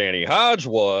and Danny Hodge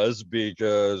was,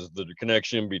 because the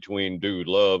connection between Dude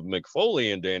Love, Mick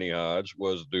Foley, and Danny Hodge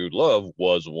was Dude Love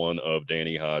was one of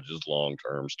Danny Hodge's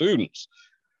long-term students.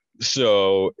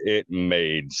 So it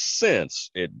made sense.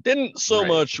 It didn't so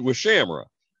much with Shamrock.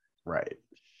 Right.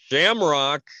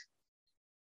 Shamrock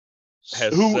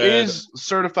is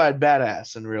certified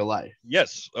badass in real life.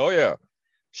 Yes. Oh, yeah.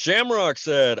 Shamrock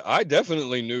said, I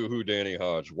definitely knew who Danny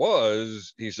Hodge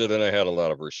was. He said, and I had a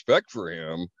lot of respect for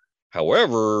him.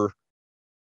 However,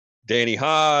 Danny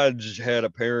Hodge had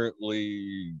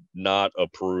apparently not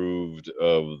approved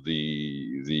of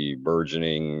the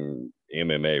burgeoning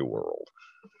MMA world.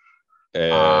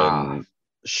 And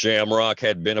Shamrock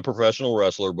had been a professional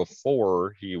wrestler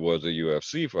before he was a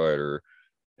UFC fighter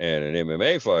and an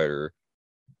MMA fighter.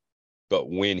 But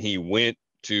when he went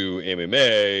to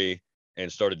MMA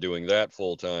and started doing that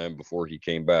full time before he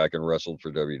came back and wrestled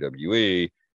for WWE,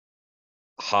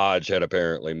 Hodge had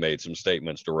apparently made some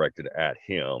statements directed at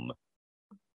him,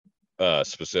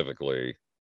 specifically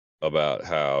about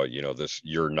how,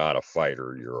 you're not a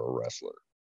fighter, you're a wrestler,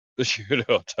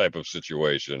 type of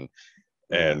situation,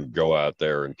 and go out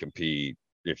there and compete.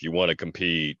 If you want to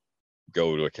compete,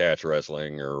 go to a catch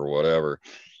wrestling or whatever,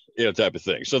 type of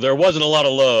thing. So there wasn't a lot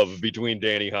of love between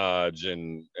Danny Hodge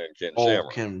and Ken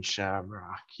Shamrock. Ken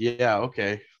Shamrock. Yeah,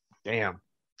 okay. Damn.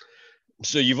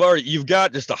 So you've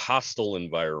got just a hostile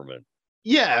environment.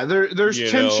 Yeah, there's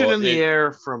tension in the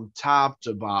air from top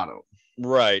to bottom.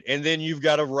 Right. And then you've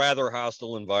got a rather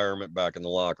hostile environment back in the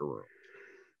locker room.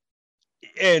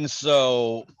 And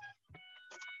so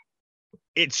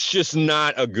it's just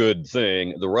not a good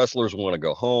thing. The wrestlers want to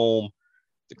go home.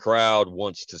 The crowd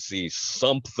wants to see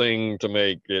something to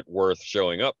make it worth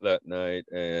showing up that night.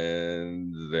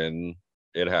 And then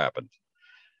it happened.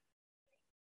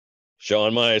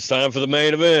 It's time for the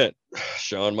main event.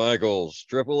 Shawn Michaels,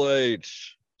 Triple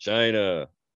H, Chyna.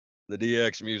 The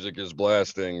DX music is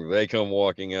blasting. They come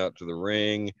walking out to the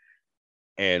ring.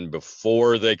 And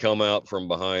before they come out from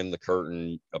behind the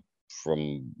curtain,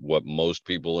 from what most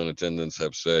people in attendance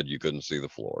have said, you couldn't see the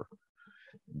floor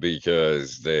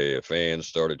because the fans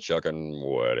started chucking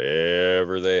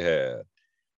whatever they had.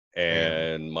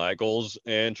 And Michaels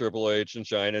and Triple H and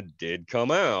Chyna did come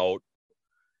out.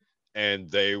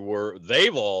 And they've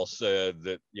all said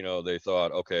that, they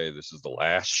thought, okay, this is the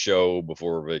last show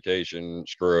before vacation.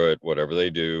 Screw it. Whatever they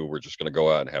do, we're just going to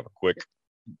go out and have a quick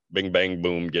bing, bang,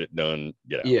 boom, get it done,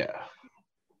 get out. Yeah.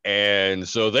 And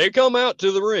so they come out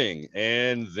to the ring,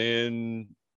 and then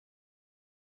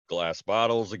glass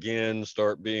bottles again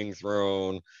start being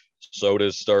thrown.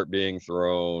 Sodas start being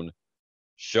thrown.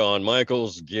 Shawn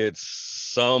Michaels gets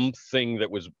something that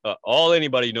was all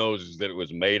anybody knows is that it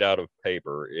was made out of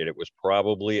paper, and it was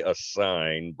probably a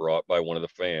sign brought by one of the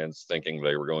fans thinking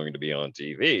they were going to be on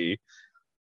TV,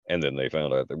 and then they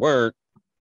found out they weren't.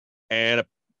 And I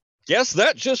guess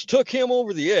that just took him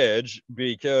over the edge,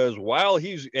 because while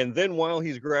he's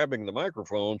grabbing the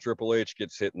microphone, Triple H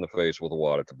gets hit in the face with a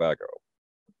wad of tobacco.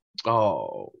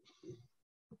 Oh.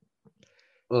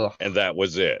 Ugh. And that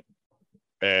was it.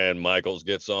 And Michaels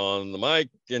gets on the mic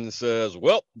and says,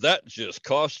 well, that just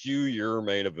cost you your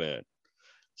main event.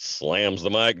 Slams the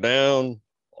mic down.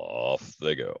 Off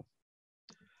they go.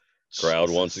 Crowd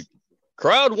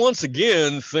once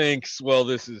again thinks, well,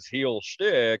 this is heel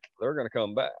shtick. They're going to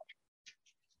come back.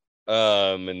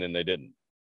 And then they didn't.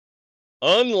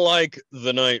 Unlike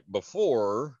the night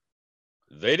before,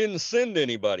 they didn't send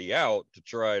anybody out to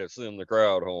try to send the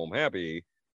crowd home happy.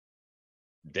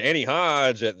 Danny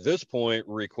Hodge at this point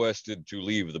requested to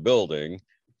leave the building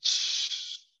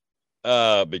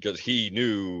because he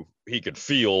knew he could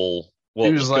feel what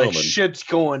he was like, coming. Shit's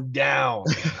going down.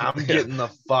 I'm getting the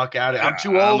fuck out of here. I'm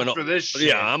too old for this shit.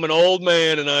 Yeah, I'm an old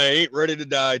man and I ain't ready to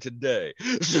die today.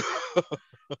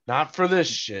 Not for this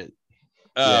shit.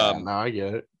 No, I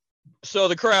get it. So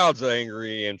the crowd's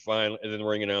angry, and then the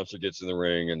ring announcer gets in the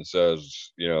ring and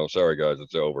says, sorry guys,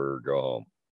 it's over, go home.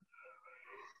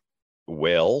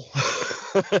 Well,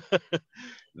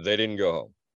 they didn't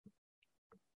go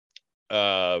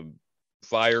home.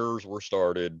 Fires were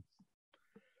started.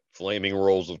 Flaming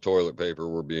rolls of toilet paper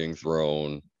were being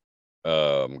thrown.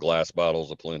 Glass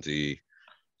bottles aplenty.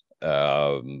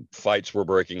 Fights were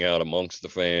breaking out amongst the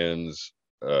fans.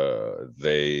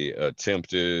 They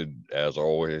attempted, as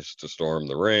always, to storm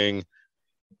the ring.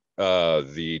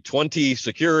 The 20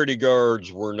 security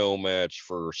guards were no match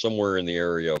for somewhere in the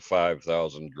area of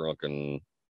 5,000 drunken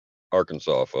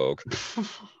Arkansas folk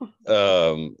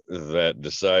that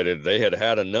decided they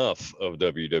had enough of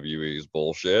WWE's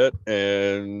bullshit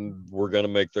and were going to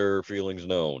make their feelings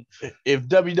known. If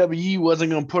WWE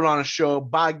wasn't going to put on a show,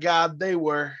 by God, they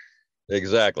were.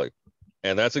 Exactly.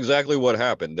 And that's exactly what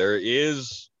happened. There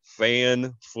is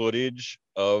fan footage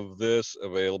of this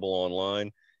available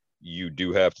online. You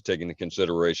do have to take into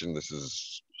consideration this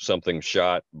is something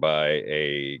shot by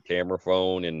a camera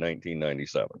phone in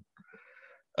 1997.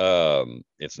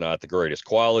 It's not the greatest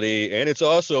quality, and it's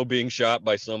also being shot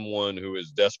by someone who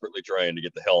is desperately trying to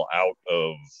get the hell out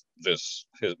of this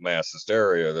mass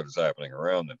hysteria that is happening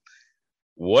around them.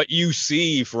 What you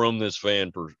see from this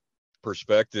fan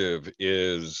perspective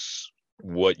is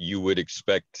what you would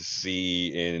expect to see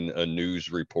in a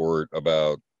news report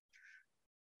about,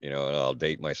 and I'll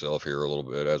date myself here a little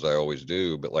bit, as I always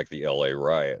do, but like the LA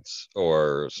riots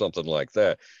or something like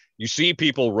that. You see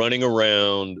people running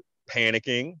around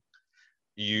panicking,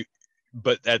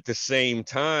 but at the same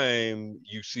time,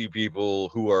 you see people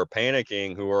who are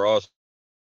panicking who are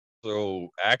also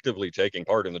actively taking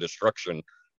part in the destruction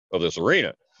of this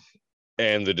arena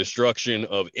and the destruction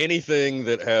of anything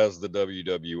that has the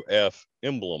WWF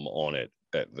emblem on it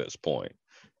at this point.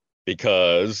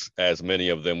 Because, as many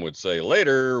of them would say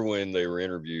later when they were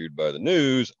interviewed by the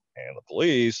news and the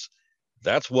police,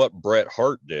 that's what Bret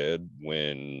Hart did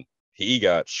when he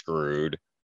got screwed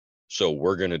So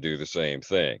we're going to do the same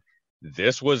thing.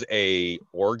 This was a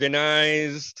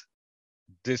organized,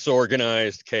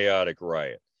 disorganized, chaotic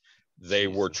riot. They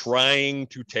were trying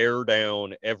to tear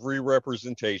down every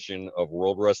representation of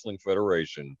World Wrestling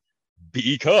Federation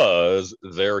because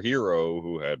their hero,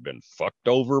 who had been fucked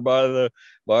over by the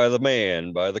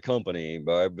company,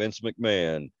 by Vince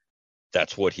McMahon,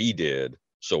 that's what he did.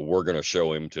 So we're going to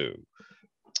show him too.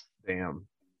 Damn.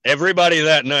 Everybody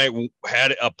that night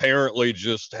had apparently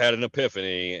just had an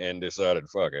epiphany and decided,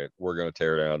 fuck it, we're going to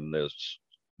tear down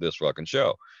this fucking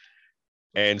show.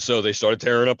 And so they started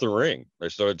tearing up the ring. They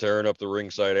started tearing up the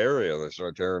ringside area. They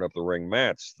started tearing up the ring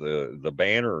mats, the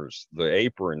banners, the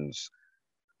aprons,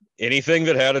 anything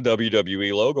that had a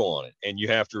WWE logo on it. And you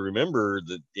have to remember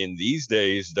that in these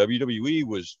days, WWE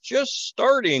was just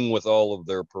starting with all of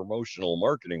their promotional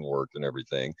marketing work and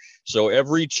everything. So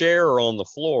every chair on the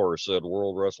floor said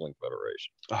World Wrestling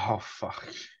Federation. Oh, fuck.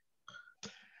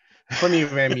 Plenty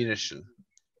of ammunition.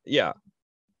 Yeah.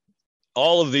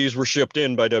 All of these were shipped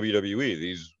in by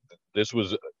WWE.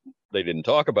 They didn't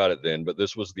talk about it then, but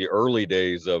this was the early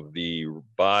days of the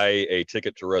buy a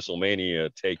ticket to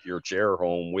WrestleMania, take your chair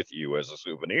home with you as a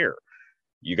souvenir.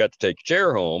 You got to take your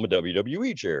chair home, a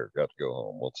WWE chair got to go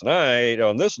home. Well,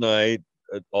 on this night,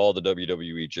 all the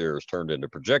WWE chairs turned into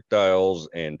projectiles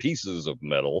and pieces of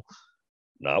metal,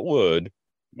 not wood,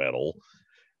 metal.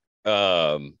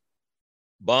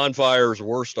 Bonfires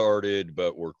were started,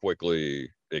 but were quickly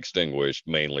extinguished,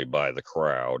 mainly by the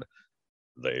crowd.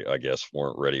 They, I guess,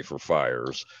 weren't ready for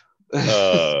fires.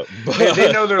 But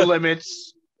they know their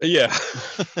limits. Yeah.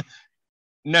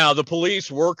 Now, the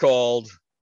police were called,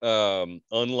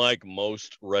 unlike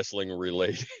most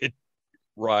wrestling-related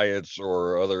riots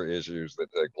or other issues that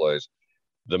take place.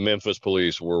 The Memphis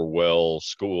police were well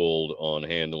schooled on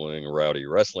handling rowdy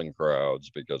wrestling crowds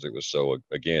because it was so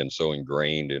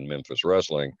ingrained in Memphis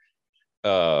wrestling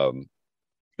that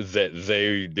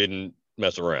they didn't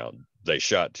mess around. They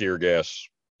shot tear gas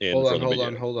in from the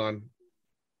beginning. Hold on.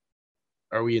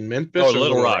 Are we in Memphis? Oh,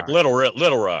 Little Rock. Little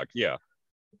Rock. Yeah.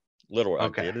 Little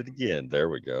Rock. Okay. I did it again. There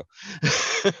we go.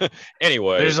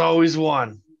 Anyway. There's always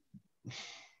one.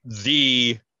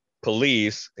 The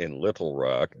police in Little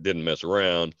Rock didn't mess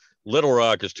around. Little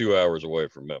Rock is 2 hours away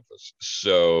from Memphis.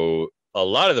 So a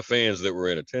lot of the fans that were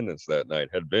in attendance that night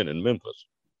had been in Memphis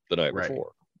the night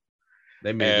before.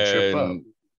 They made the trip up.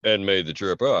 And made the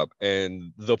trip up.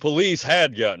 And the police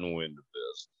had gotten wind of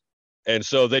this. And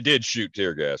so they did shoot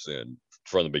tear gas in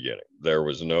from the beginning. There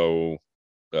was no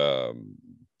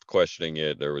questioning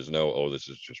it. There was no, oh, this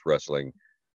is just wrestling.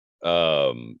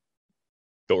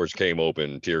 Doors came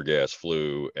open, tear gas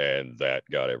flew, and that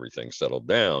got everything settled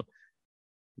down.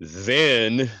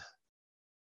 Then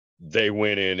they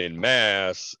went in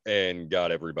mass and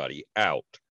got everybody out.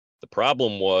 The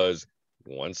problem was,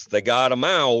 once they got them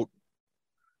out,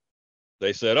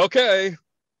 they said, okay,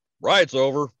 riot's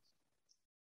over.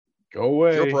 Go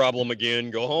away. Your problem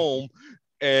again, go home.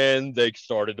 And they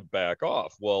started to back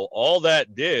off. Well, all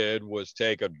that did was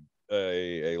take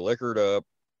a liquored up,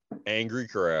 angry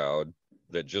crowd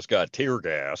that just got tear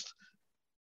gassed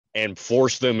and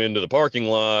force them into the parking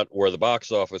lot where the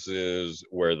box office is,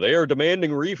 where they are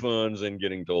demanding refunds and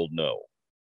getting told no.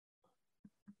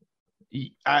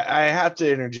 I have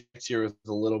to interject here with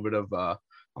a little bit of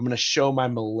I'm going to show my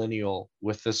millennial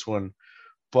with this one,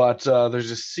 but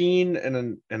there's a scene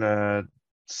in a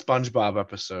SpongeBob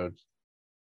episode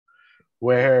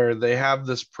where they have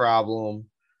this problem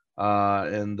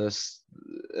and this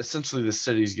essentially the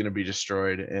city's going to be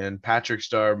destroyed, and Patrick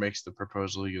Star makes the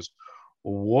proposal. He goes,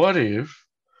 what if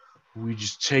we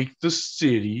just take the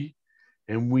city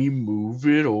and we move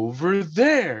it over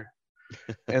there?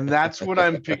 And that's what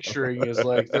I'm picturing is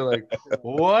like, they're like,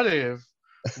 what if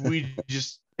we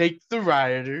just take the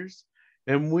rioters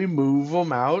and we move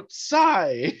them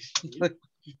outside?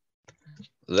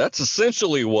 That's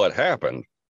essentially what happened.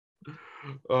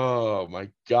 Oh my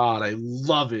God, I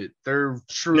love it. There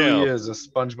truly is a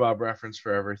SpongeBob reference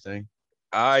for everything.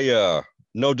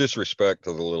 No disrespect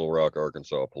to the Little Rock,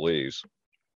 Arkansas police,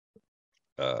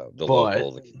 the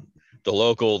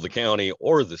local, the county,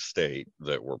 or the state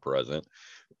that were present,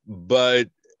 but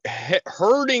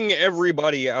herding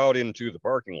everybody out into the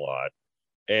parking lot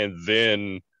and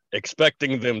then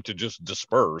expecting them to just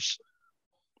disperse.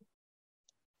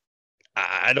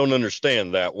 I don't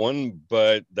understand that one,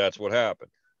 but that's what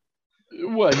happened.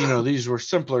 Well, these were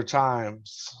simpler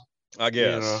times, I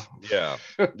guess. Yeah.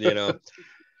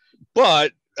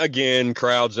 But again,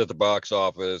 crowds at the box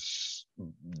office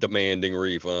demanding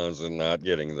refunds and not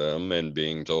getting them and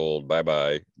being told,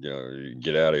 bye-bye,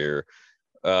 get out of here.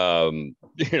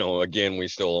 Again, we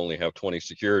still only have 20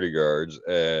 security guards,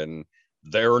 and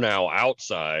they're now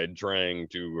outside trying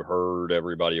to herd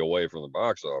everybody away from the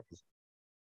box office.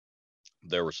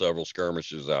 There were several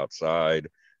skirmishes outside.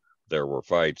 There were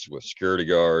fights with security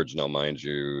guards. Now, mind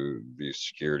you, these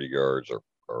security guards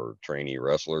are trainee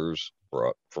wrestlers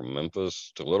brought from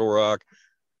Memphis to Little Rock.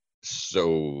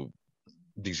 So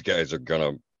these guys they're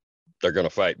gonna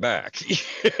fight back.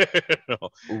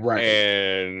 Right.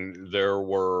 And there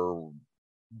were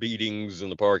beatings in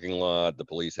the parking lot. The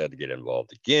police had to get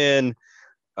involved again.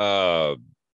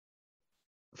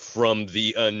 From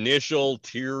the initial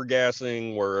tear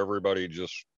gassing where everybody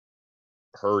just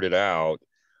heard it out,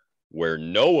 where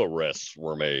no arrests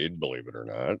were made, believe it or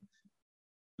not,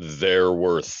 there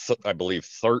were, I believe,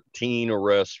 13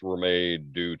 arrests were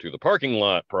made due to the parking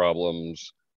lot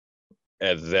problems,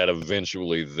 and that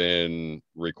eventually then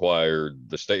required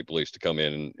the state police to come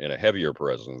in a heavier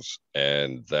presence,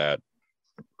 and that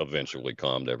eventually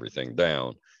calmed everything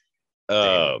down.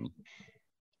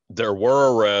 There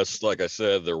were arrests. Like I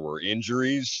said, there were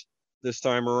injuries this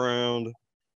time around.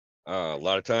 A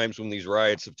lot of times when these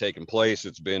riots have taken place,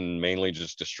 it's been mainly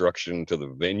just destruction to the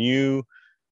venue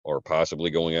or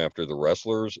possibly going after the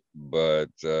wrestlers. But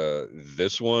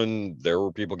this one, there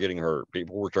were people getting hurt.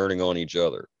 People were turning on each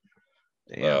other.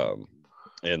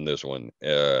 In this one,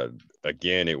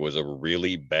 again, it was a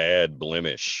really bad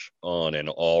blemish on an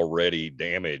already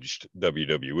damaged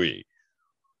WWE.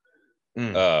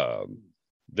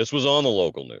 This was on the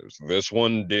local news. This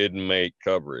one did make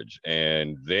coverage.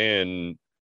 And then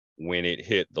when it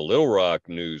hit the Little Rock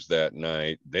news that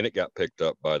night, then it got picked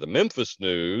up by the Memphis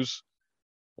news.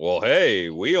 Well, hey,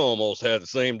 we almost had the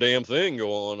same damn thing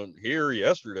go on here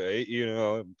yesterday,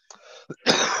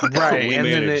 Right. We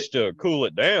managed to cool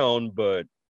it down, but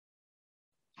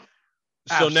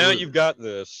so now you've got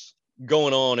this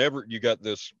going on you got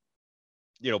this,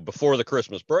 before the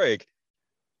Christmas break.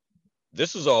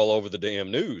 This is all over the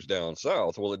damn news down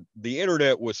south. Well, the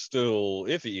internet was still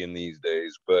iffy in these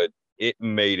days, but it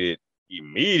made it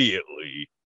immediately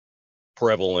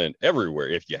prevalent everywhere.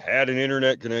 If you had an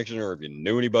internet connection or if you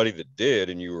knew anybody that did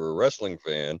and you were a wrestling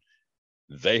fan,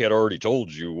 they had already told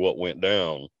you what went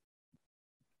down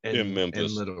in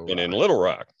Memphis and in Little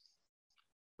Rock.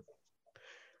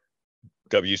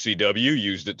 WCW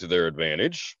used it to their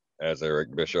advantage, as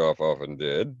Eric Bischoff often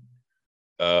did.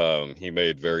 He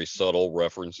made very subtle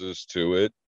references to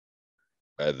it.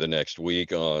 The next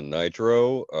week on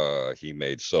Nitro, he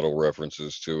made subtle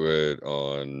references to it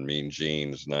on Mean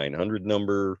Gene's 900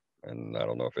 number. And I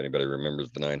don't know if anybody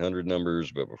remembers the 900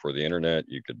 numbers, but before the internet,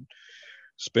 you could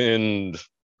spend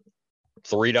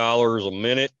 $3 a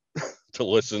minute to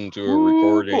listen to a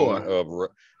recording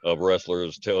of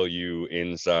wrestlers tell you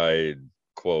inside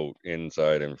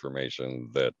information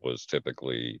that was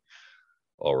typically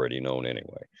already known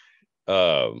anyway.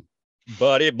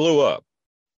 But it blew up.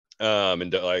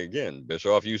 And again,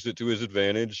 Bischoff used it to his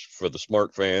advantage. For the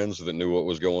smart fans that knew what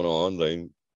was going on,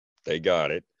 they got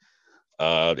it.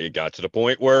 It got to the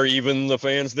point where even the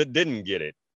fans that didn't get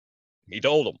it, he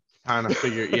told them. Kind of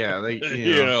figure, yeah. They,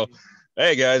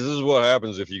 hey guys, this is what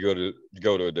happens if you go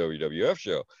to a WWF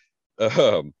show.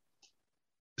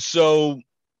 So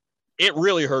it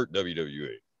really hurt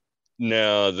WWE.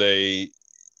 Now they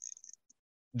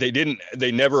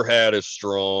never had as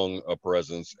strong a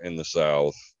presence in the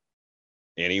South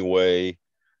anyway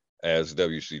as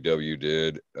WCW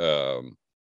did. The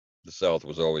South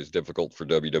was always difficult for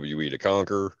WWE to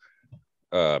conquer.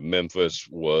 Memphis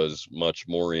was much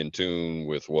more in tune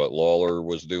with what Lawler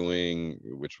was doing,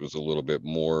 which was a little bit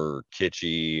more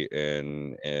kitschy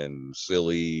and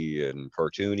silly and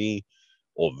cartoony,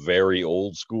 or very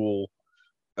old school.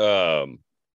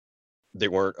 They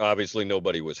weren't, obviously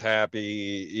nobody was happy.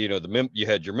 You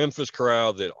had your Memphis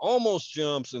crowd that almost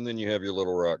jumps, and then you have your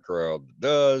Little Rock crowd that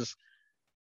does.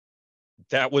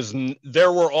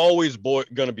 There were always going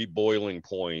to be boiling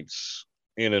points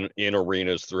in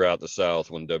arenas throughout the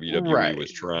South when WWE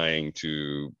was trying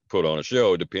to put on a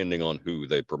show, depending on who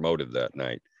they promoted that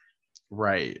night.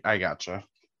 Right. I gotcha.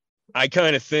 I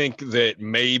kind of think that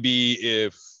maybe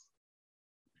if,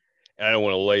 I don't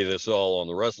want to lay this all on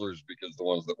the wrestlers because the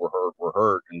ones that were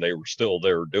hurt and they were still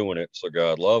there doing it. So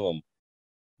God love them.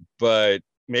 But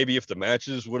maybe if the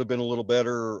matches would have been a little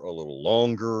better, a little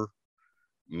longer,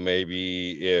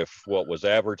 maybe if what was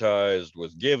advertised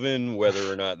was given,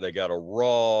 whether or not they got a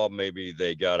Raw, maybe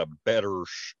they got a better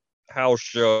house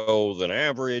show than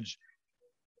average,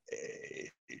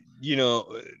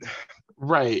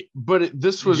 Right. But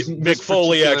this was Mick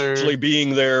Foley actually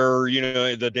being there,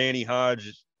 the Danny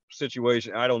Hodge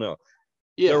situation. I don't know.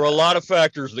 Yeah. There were a lot of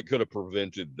factors that could have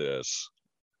prevented this.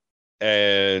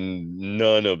 and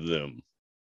none of them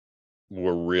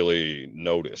were really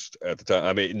noticed at the time.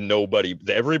 I mean,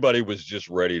 everybody was just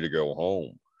ready to go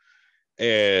home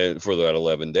and for that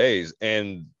 11 days.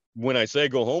 And when I say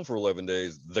go home for 11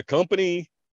 days, the company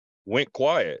went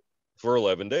quiet for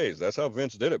 11 days. That's how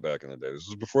Vince did it back in the day. This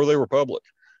is before they were public.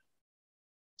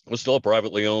 It was still a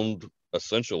privately owned,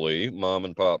 essentially mom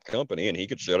and pop company, and he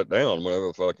could shut it down whenever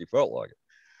the fuck he felt like it.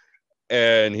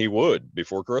 And he would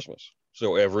before Christmas.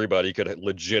 So everybody could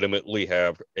legitimately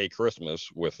have a Christmas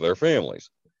with their families.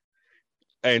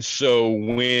 And so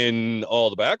when all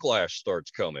the backlash starts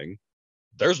coming,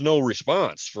 there's no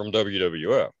response from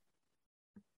WWF.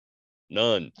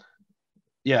 None.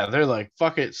 Yeah, they're like,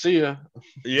 fuck it, see ya.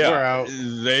 Yeah, we're out.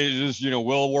 They just,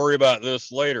 we'll worry about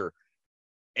this later.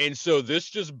 And so this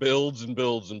just builds and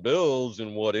builds and builds.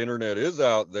 And what internet is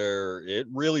out there, it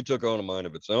really took on a mind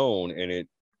of its own. And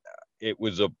it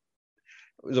was a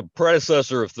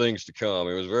predecessor of things to come.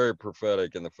 It was very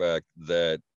prophetic in the fact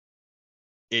that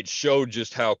it showed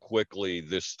just how quickly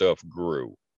this stuff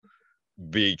grew.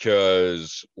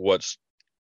 Because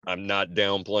I'm not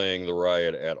downplaying the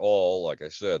riot at all. Like I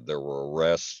said, there were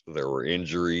arrests, there were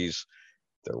injuries,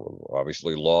 there were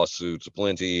obviously lawsuits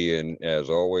aplenty, and as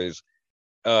always.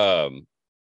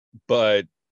 But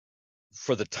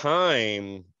for the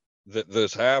time that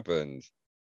this happened,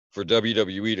 for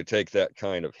WWE to take that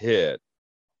kind of hit,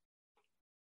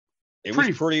 it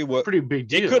was pretty big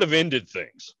deal. It could have ended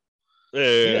things.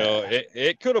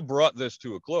 It could have brought this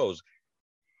to a close.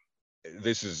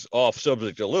 This is off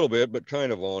subject a little bit, but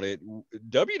kind of on it.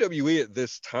 WWE at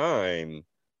this time,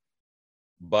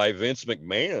 by Vince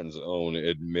McMahon's own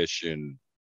admission,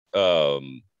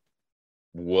 was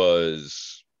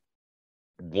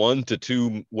a $1 to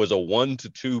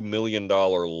 $2 million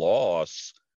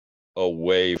loss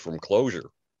away from closure,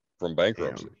 from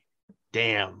bankruptcy.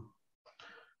 Damn.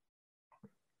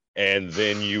 And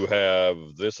then you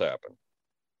have this happen.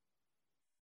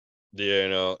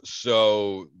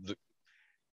 So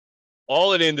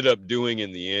all it ended up doing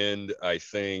in the end, I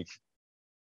think,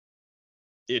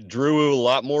 it drew a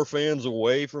lot more fans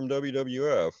away from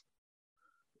WWF.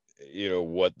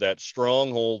 What that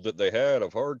stronghold that they had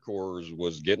of hardcores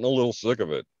was getting a little sick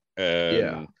of it.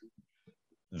 And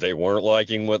they weren't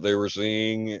liking what they were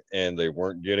seeing, and they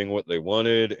weren't getting what they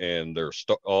wanted, and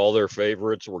all their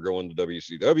favorites were going to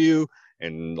WCW,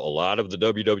 and a lot of the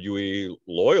WWE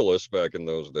loyalists back in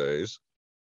those days.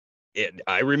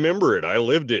 I remember it. I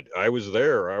lived it. I was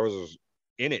there. I was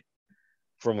in it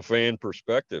from a fan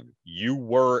perspective. You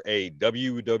were a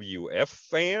WWF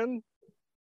fan,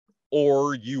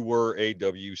 or you were a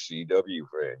WCW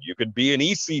fan. You could be an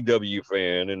ECW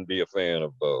fan and be a fan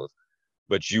of both,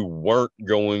 but you weren't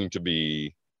going to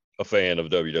be a fan of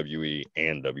WWE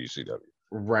and WCW.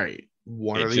 Right.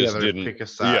 One or the other, pick a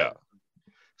side. Yeah.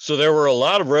 So there were a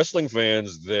lot of wrestling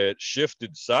fans that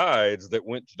shifted sides, that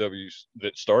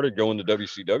that started going to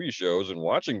WCW shows and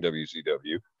watching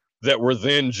WCW, that were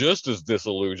then just as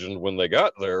disillusioned when they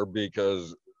got there,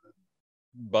 because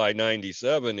by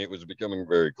 97, it was becoming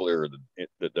very clear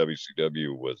that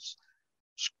WCW was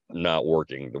not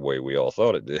working the way we all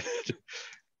thought it did.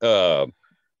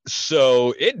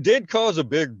 So it did cause a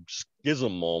big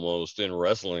schism almost in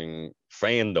wrestling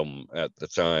fandom at the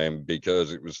time,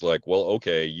 because it was like, well,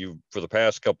 okay, for the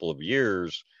past couple of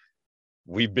years,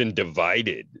 we've been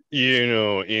divided,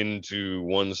 into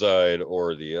one side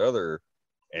or the other.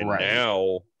 And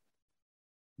now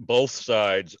both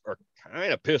sides are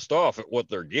kind of pissed off at what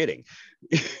they're getting.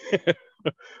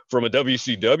 From a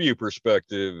WCW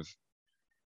perspective,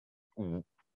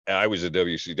 I was a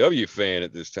WCW fan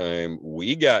at this time.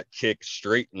 We got kicked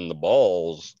straight in the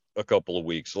balls a couple of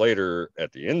weeks later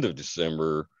at the end of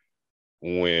December,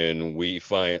 when we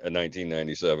in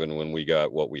 1997, when we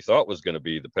got what we thought was going to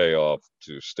be the payoff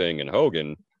to Sting and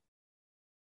Hogan.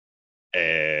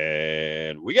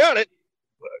 And we got it,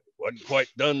 but it wasn't quite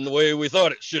done the way we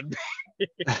thought it should be.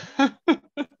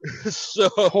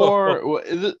 So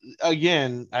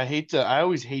again, I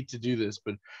always hate to do this,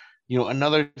 but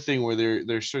another thing where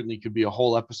there certainly could be a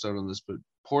whole episode on this, but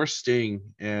poor Sting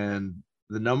and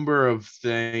the number of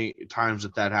times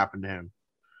that happened to him.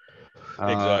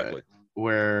 Exactly.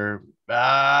 Where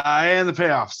and the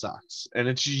payoff sucks, and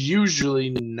it's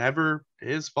usually never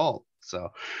his fault.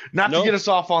 So, not to get us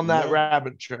off on that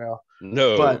rabbit trail,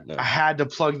 but I had to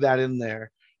plug that in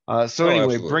there. So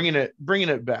anyway, absolutely. bringing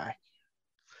it back.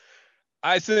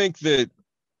 I think that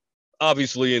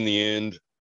obviously in the end,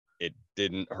 it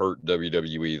didn't hurt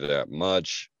WWE that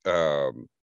much.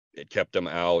 It kept them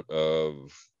out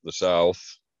of the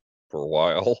South for a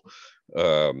while.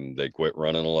 They quit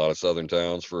running a lot of southern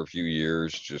towns for a few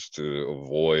years just to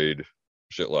avoid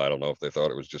shit. I don't know if they thought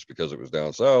it was just because it was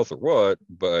down south or what,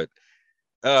 but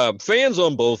fans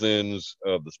on both ends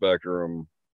of the spectrum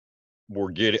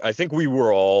were getting, I think we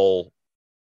were all,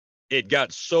 it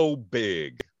got so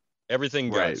big. Everything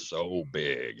got so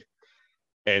big.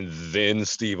 And then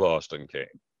Steve Austin came.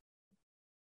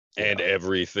 And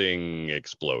everything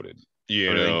exploded.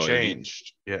 Everything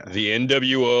changed. The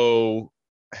NWO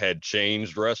had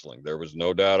changed wrestling. There was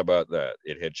no doubt about that.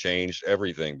 It had changed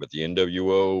everything, but the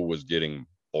NWO was getting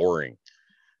boring.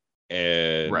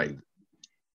 And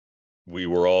we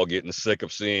were all getting sick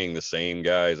of seeing the same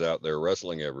guys out there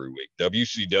wrestling every week.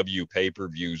 WCW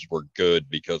pay-per-views were good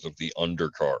because of the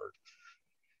undercard.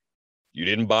 You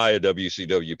didn't buy a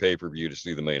WCW pay-per-view to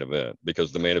see the main event,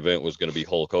 because the main event was going to be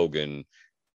Hulk Hogan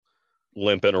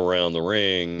limping around the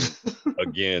ring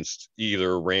against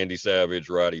either Randy Savage,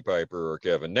 Roddy Piper, or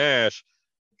Kevin Nash.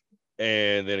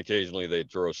 And then occasionally they'd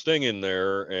throw Sting in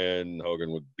there and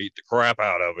Hogan would beat the crap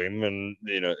out of him. And,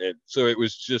 so it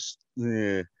was just,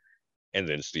 And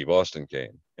then Steve Austin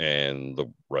came and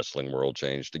the wrestling world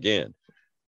changed again.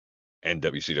 And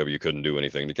WCW couldn't do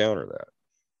anything to counter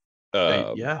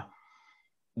that.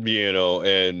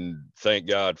 And thank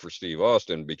God for Steve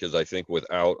Austin, because I think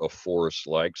without a force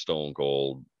like Stone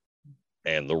Cold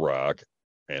and The Rock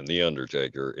and The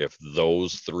Undertaker, if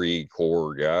those three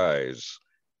core guys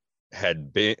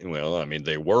had been,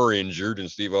 they were injured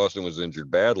and Steve Austin was injured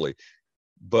badly,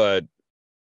 but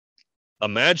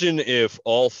imagine if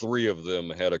all three of them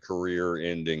had a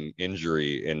career-ending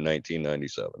injury in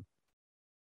 1997.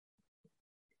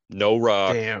 No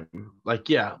Rock. Damn.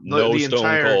 No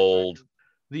Stone Cold.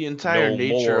 The entire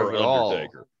nature of it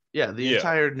Undertaker. all. Yeah, the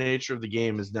entire nature of the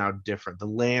game is now different. The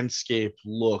landscape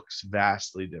looks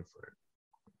vastly different.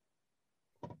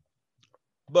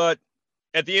 But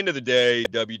at the end of the day,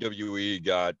 WWE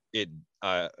got it.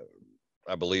 I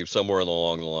believe somewhere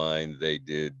along the line, they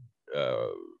did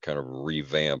kind of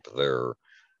revamp their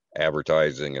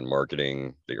advertising and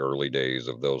marketing, the early days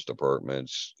of those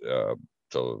departments,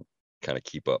 to kind of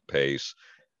keep up pace.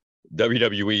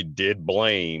 WWE did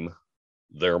blame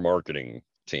their marketing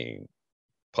team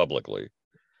publicly.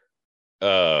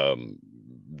 Vince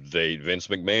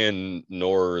McMahon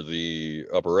nor the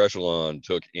upper echelon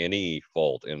took any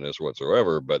fault in this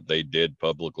whatsoever, but they did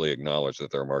publicly acknowledge that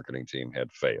their marketing team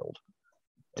had failed.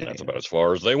 And that's about as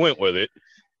far as they went with it.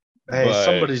 Hey,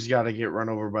 somebody's got to get run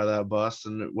over by that bus,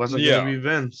 and it wasn't going to be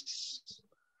Vince.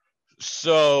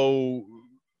 So,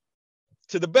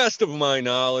 to the best of my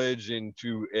knowledge, and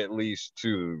to at least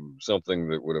to something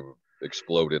that would have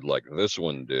exploded like this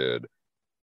one did,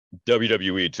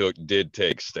 WWE did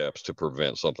take steps to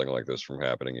prevent something like this from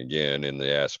happening again, in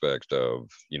the aspect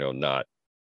of, not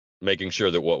making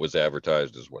sure that what was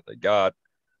advertised is what they got,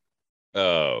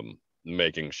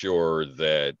 making sure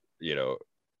that,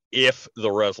 if the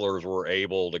wrestlers were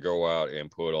able to go out and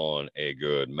put on a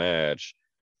good match,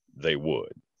 they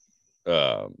would,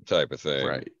 type of thing.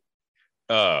 Right.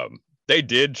 They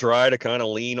did try to kind of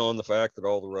lean on the fact that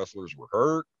all the wrestlers were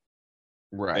hurt.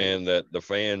 Right. And that the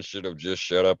fans should have just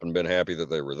shut up and been happy that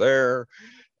they were there.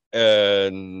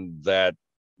 And that,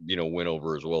 went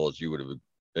over as well as you would have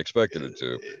expected it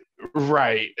to.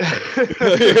 Right.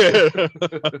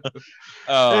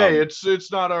 Hey,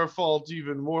 it's not our fault,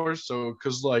 even more so,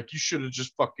 because you should have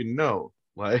just fucking known.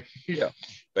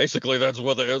 Basically that's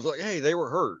what they was like. Hey, they were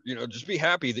hurt, just be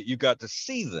happy that you got to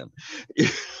see them.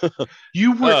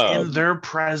 You were in their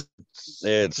presence.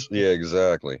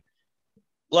 Exactly.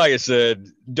 Like I said,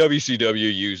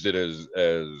 WCW used it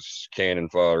as cannon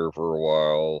fodder for a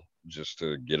while, just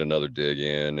to get another dig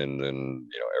in, and then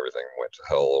everything went to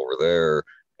hell over there,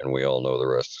 and we all know the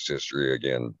rest is history.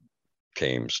 Again,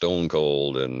 came Stone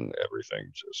Cold, and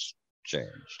everything just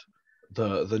changed.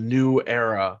 The new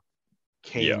era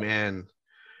came in,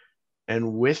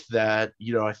 and with that,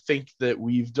 I think that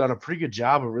we've done a pretty good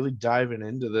job of really diving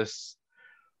into this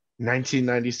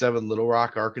 1997 Little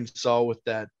Rock, Arkansas, with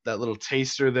that little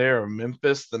taster there of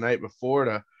Memphis the night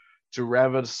before to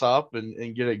rev us up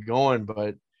and get it going.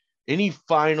 But any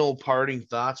final parting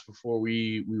thoughts before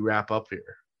we wrap up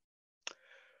here?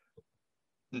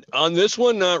 On this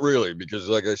one, not really, because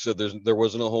like I said, there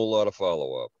wasn't a whole lot of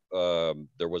follow-up.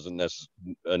 There wasn't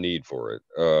a need for it.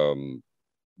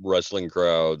 Wrestling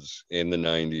crowds in the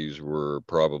 90s were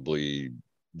probably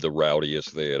the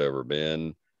rowdiest they had ever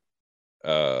been.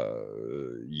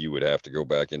 You would have to go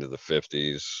back into the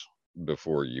 50s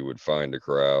before you would find a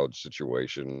crowd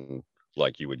situation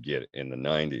like you would get in the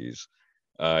 90s.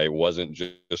 It wasn't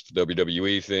just a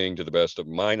WWE thing. To the best of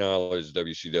my knowledge,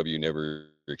 WCW never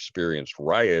experienced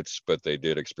riots, but they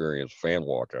did experience fan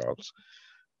walkouts.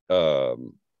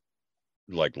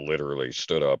 Like literally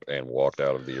stood up and walked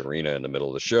out of the arena in the middle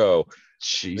of the show.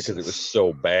 Jesus. Because it was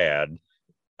so bad.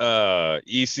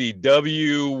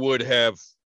 ECW would have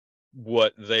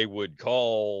what they would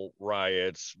call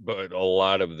riots, but a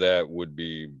lot of that would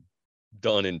be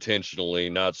done intentionally,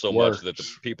 not so much that the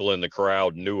people in the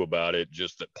crowd knew about it,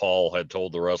 just that Paul had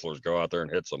told the wrestlers, go out there and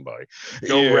hit somebody.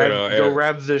 Go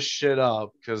rev this shit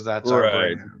up, because that's our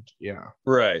brand. Yeah.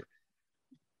 Right.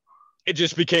 It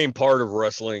just became part of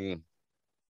wrestling,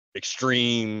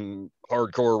 extreme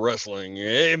hardcore wrestling.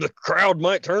 The crowd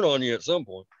might turn on you at some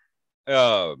point.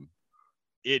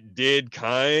 It did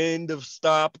kind of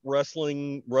stop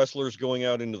wrestlers going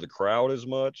out into the crowd as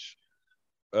much,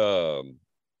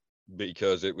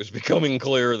 because it was becoming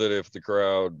clear that if the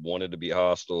crowd wanted to be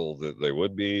hostile, that they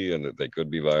would be, and that they could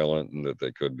be violent, and that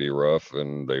they could be rough,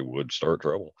 and they would start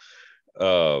trouble.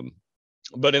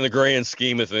 But in the grand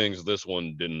scheme of things, this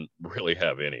one didn't really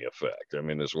have any effect. I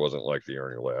mean, this wasn't like the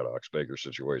Ernie Laddux Baker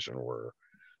situation where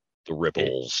the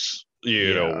ripples,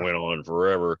 went on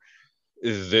forever.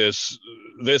 This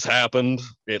happened.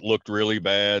 It looked really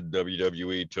bad.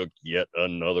 WWE took yet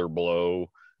another blow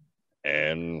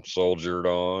and soldiered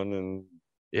on. And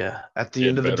at the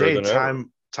end of the day,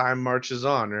 time marches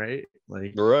on, right?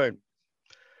 Right.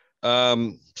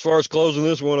 As far as closing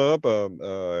this one up,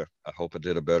 I hope I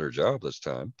did a better job this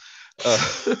time.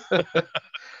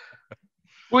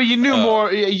 Well, you knew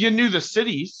more. You knew the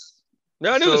cities.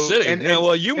 No, I knew the city.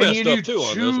 You messed up too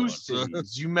on this one.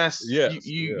 Cities. You messed.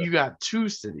 You got 2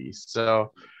 cities.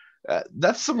 So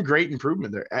that's some great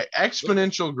improvement there.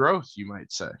 Exponential growth, you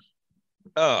might say.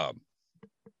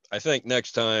 I think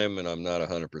next time, and I'm not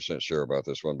 100% sure about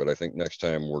this one, but I think next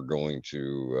time we're going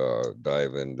to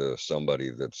dive into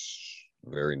somebody that's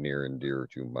very near and dear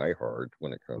to my heart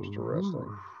when it comes to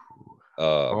wrestling.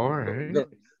 All right.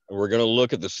 We're going to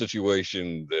look at the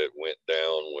situation that went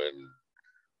down when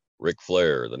Ric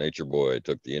Flair, the Nature Boy,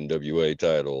 took the NWA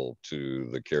title to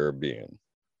the Caribbean.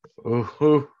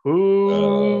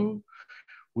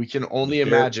 We can only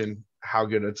imagine how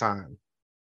good a time.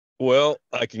 Well,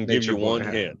 I can give you one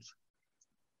hint.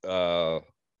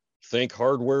 Think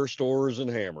hardware stores and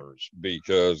hammers,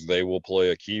 because they will play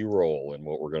a key role in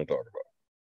what we're going to talk about.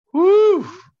 Woo!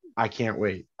 I can't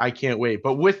wait.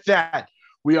 But with that,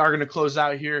 we are going to close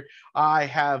out here. I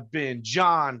have been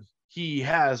John. He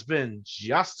has been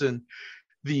Justin,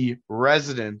 the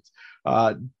resident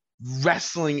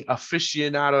wrestling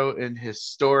aficionado and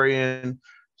historian,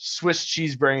 Swiss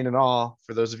cheese brain and all,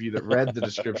 for those of you that read the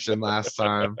description last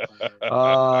time.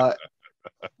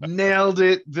 Nailed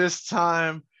it this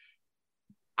time.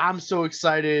 I'm so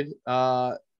excited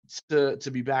to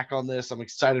be back on this. I'm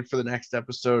excited for the next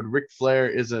episode. Ric Flair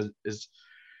is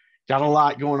got a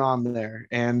lot going on there,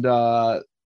 and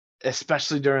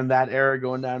especially during that era,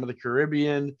 going down to the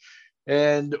Caribbean.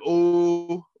 And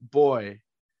oh boy,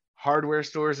 hardware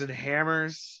stores and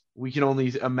hammers, we can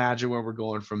only imagine where we're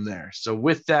going from there. So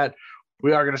with that,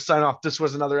 we are going to sign off. This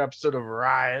was another episode of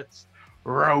Riots,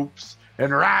 Ropes,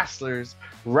 and Wrestlers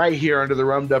right here under the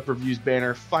Rummed Up Reviews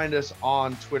banner. Find us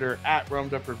on Twitter at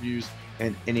Rummed Up Reviews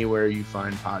and anywhere you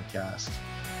find podcasts.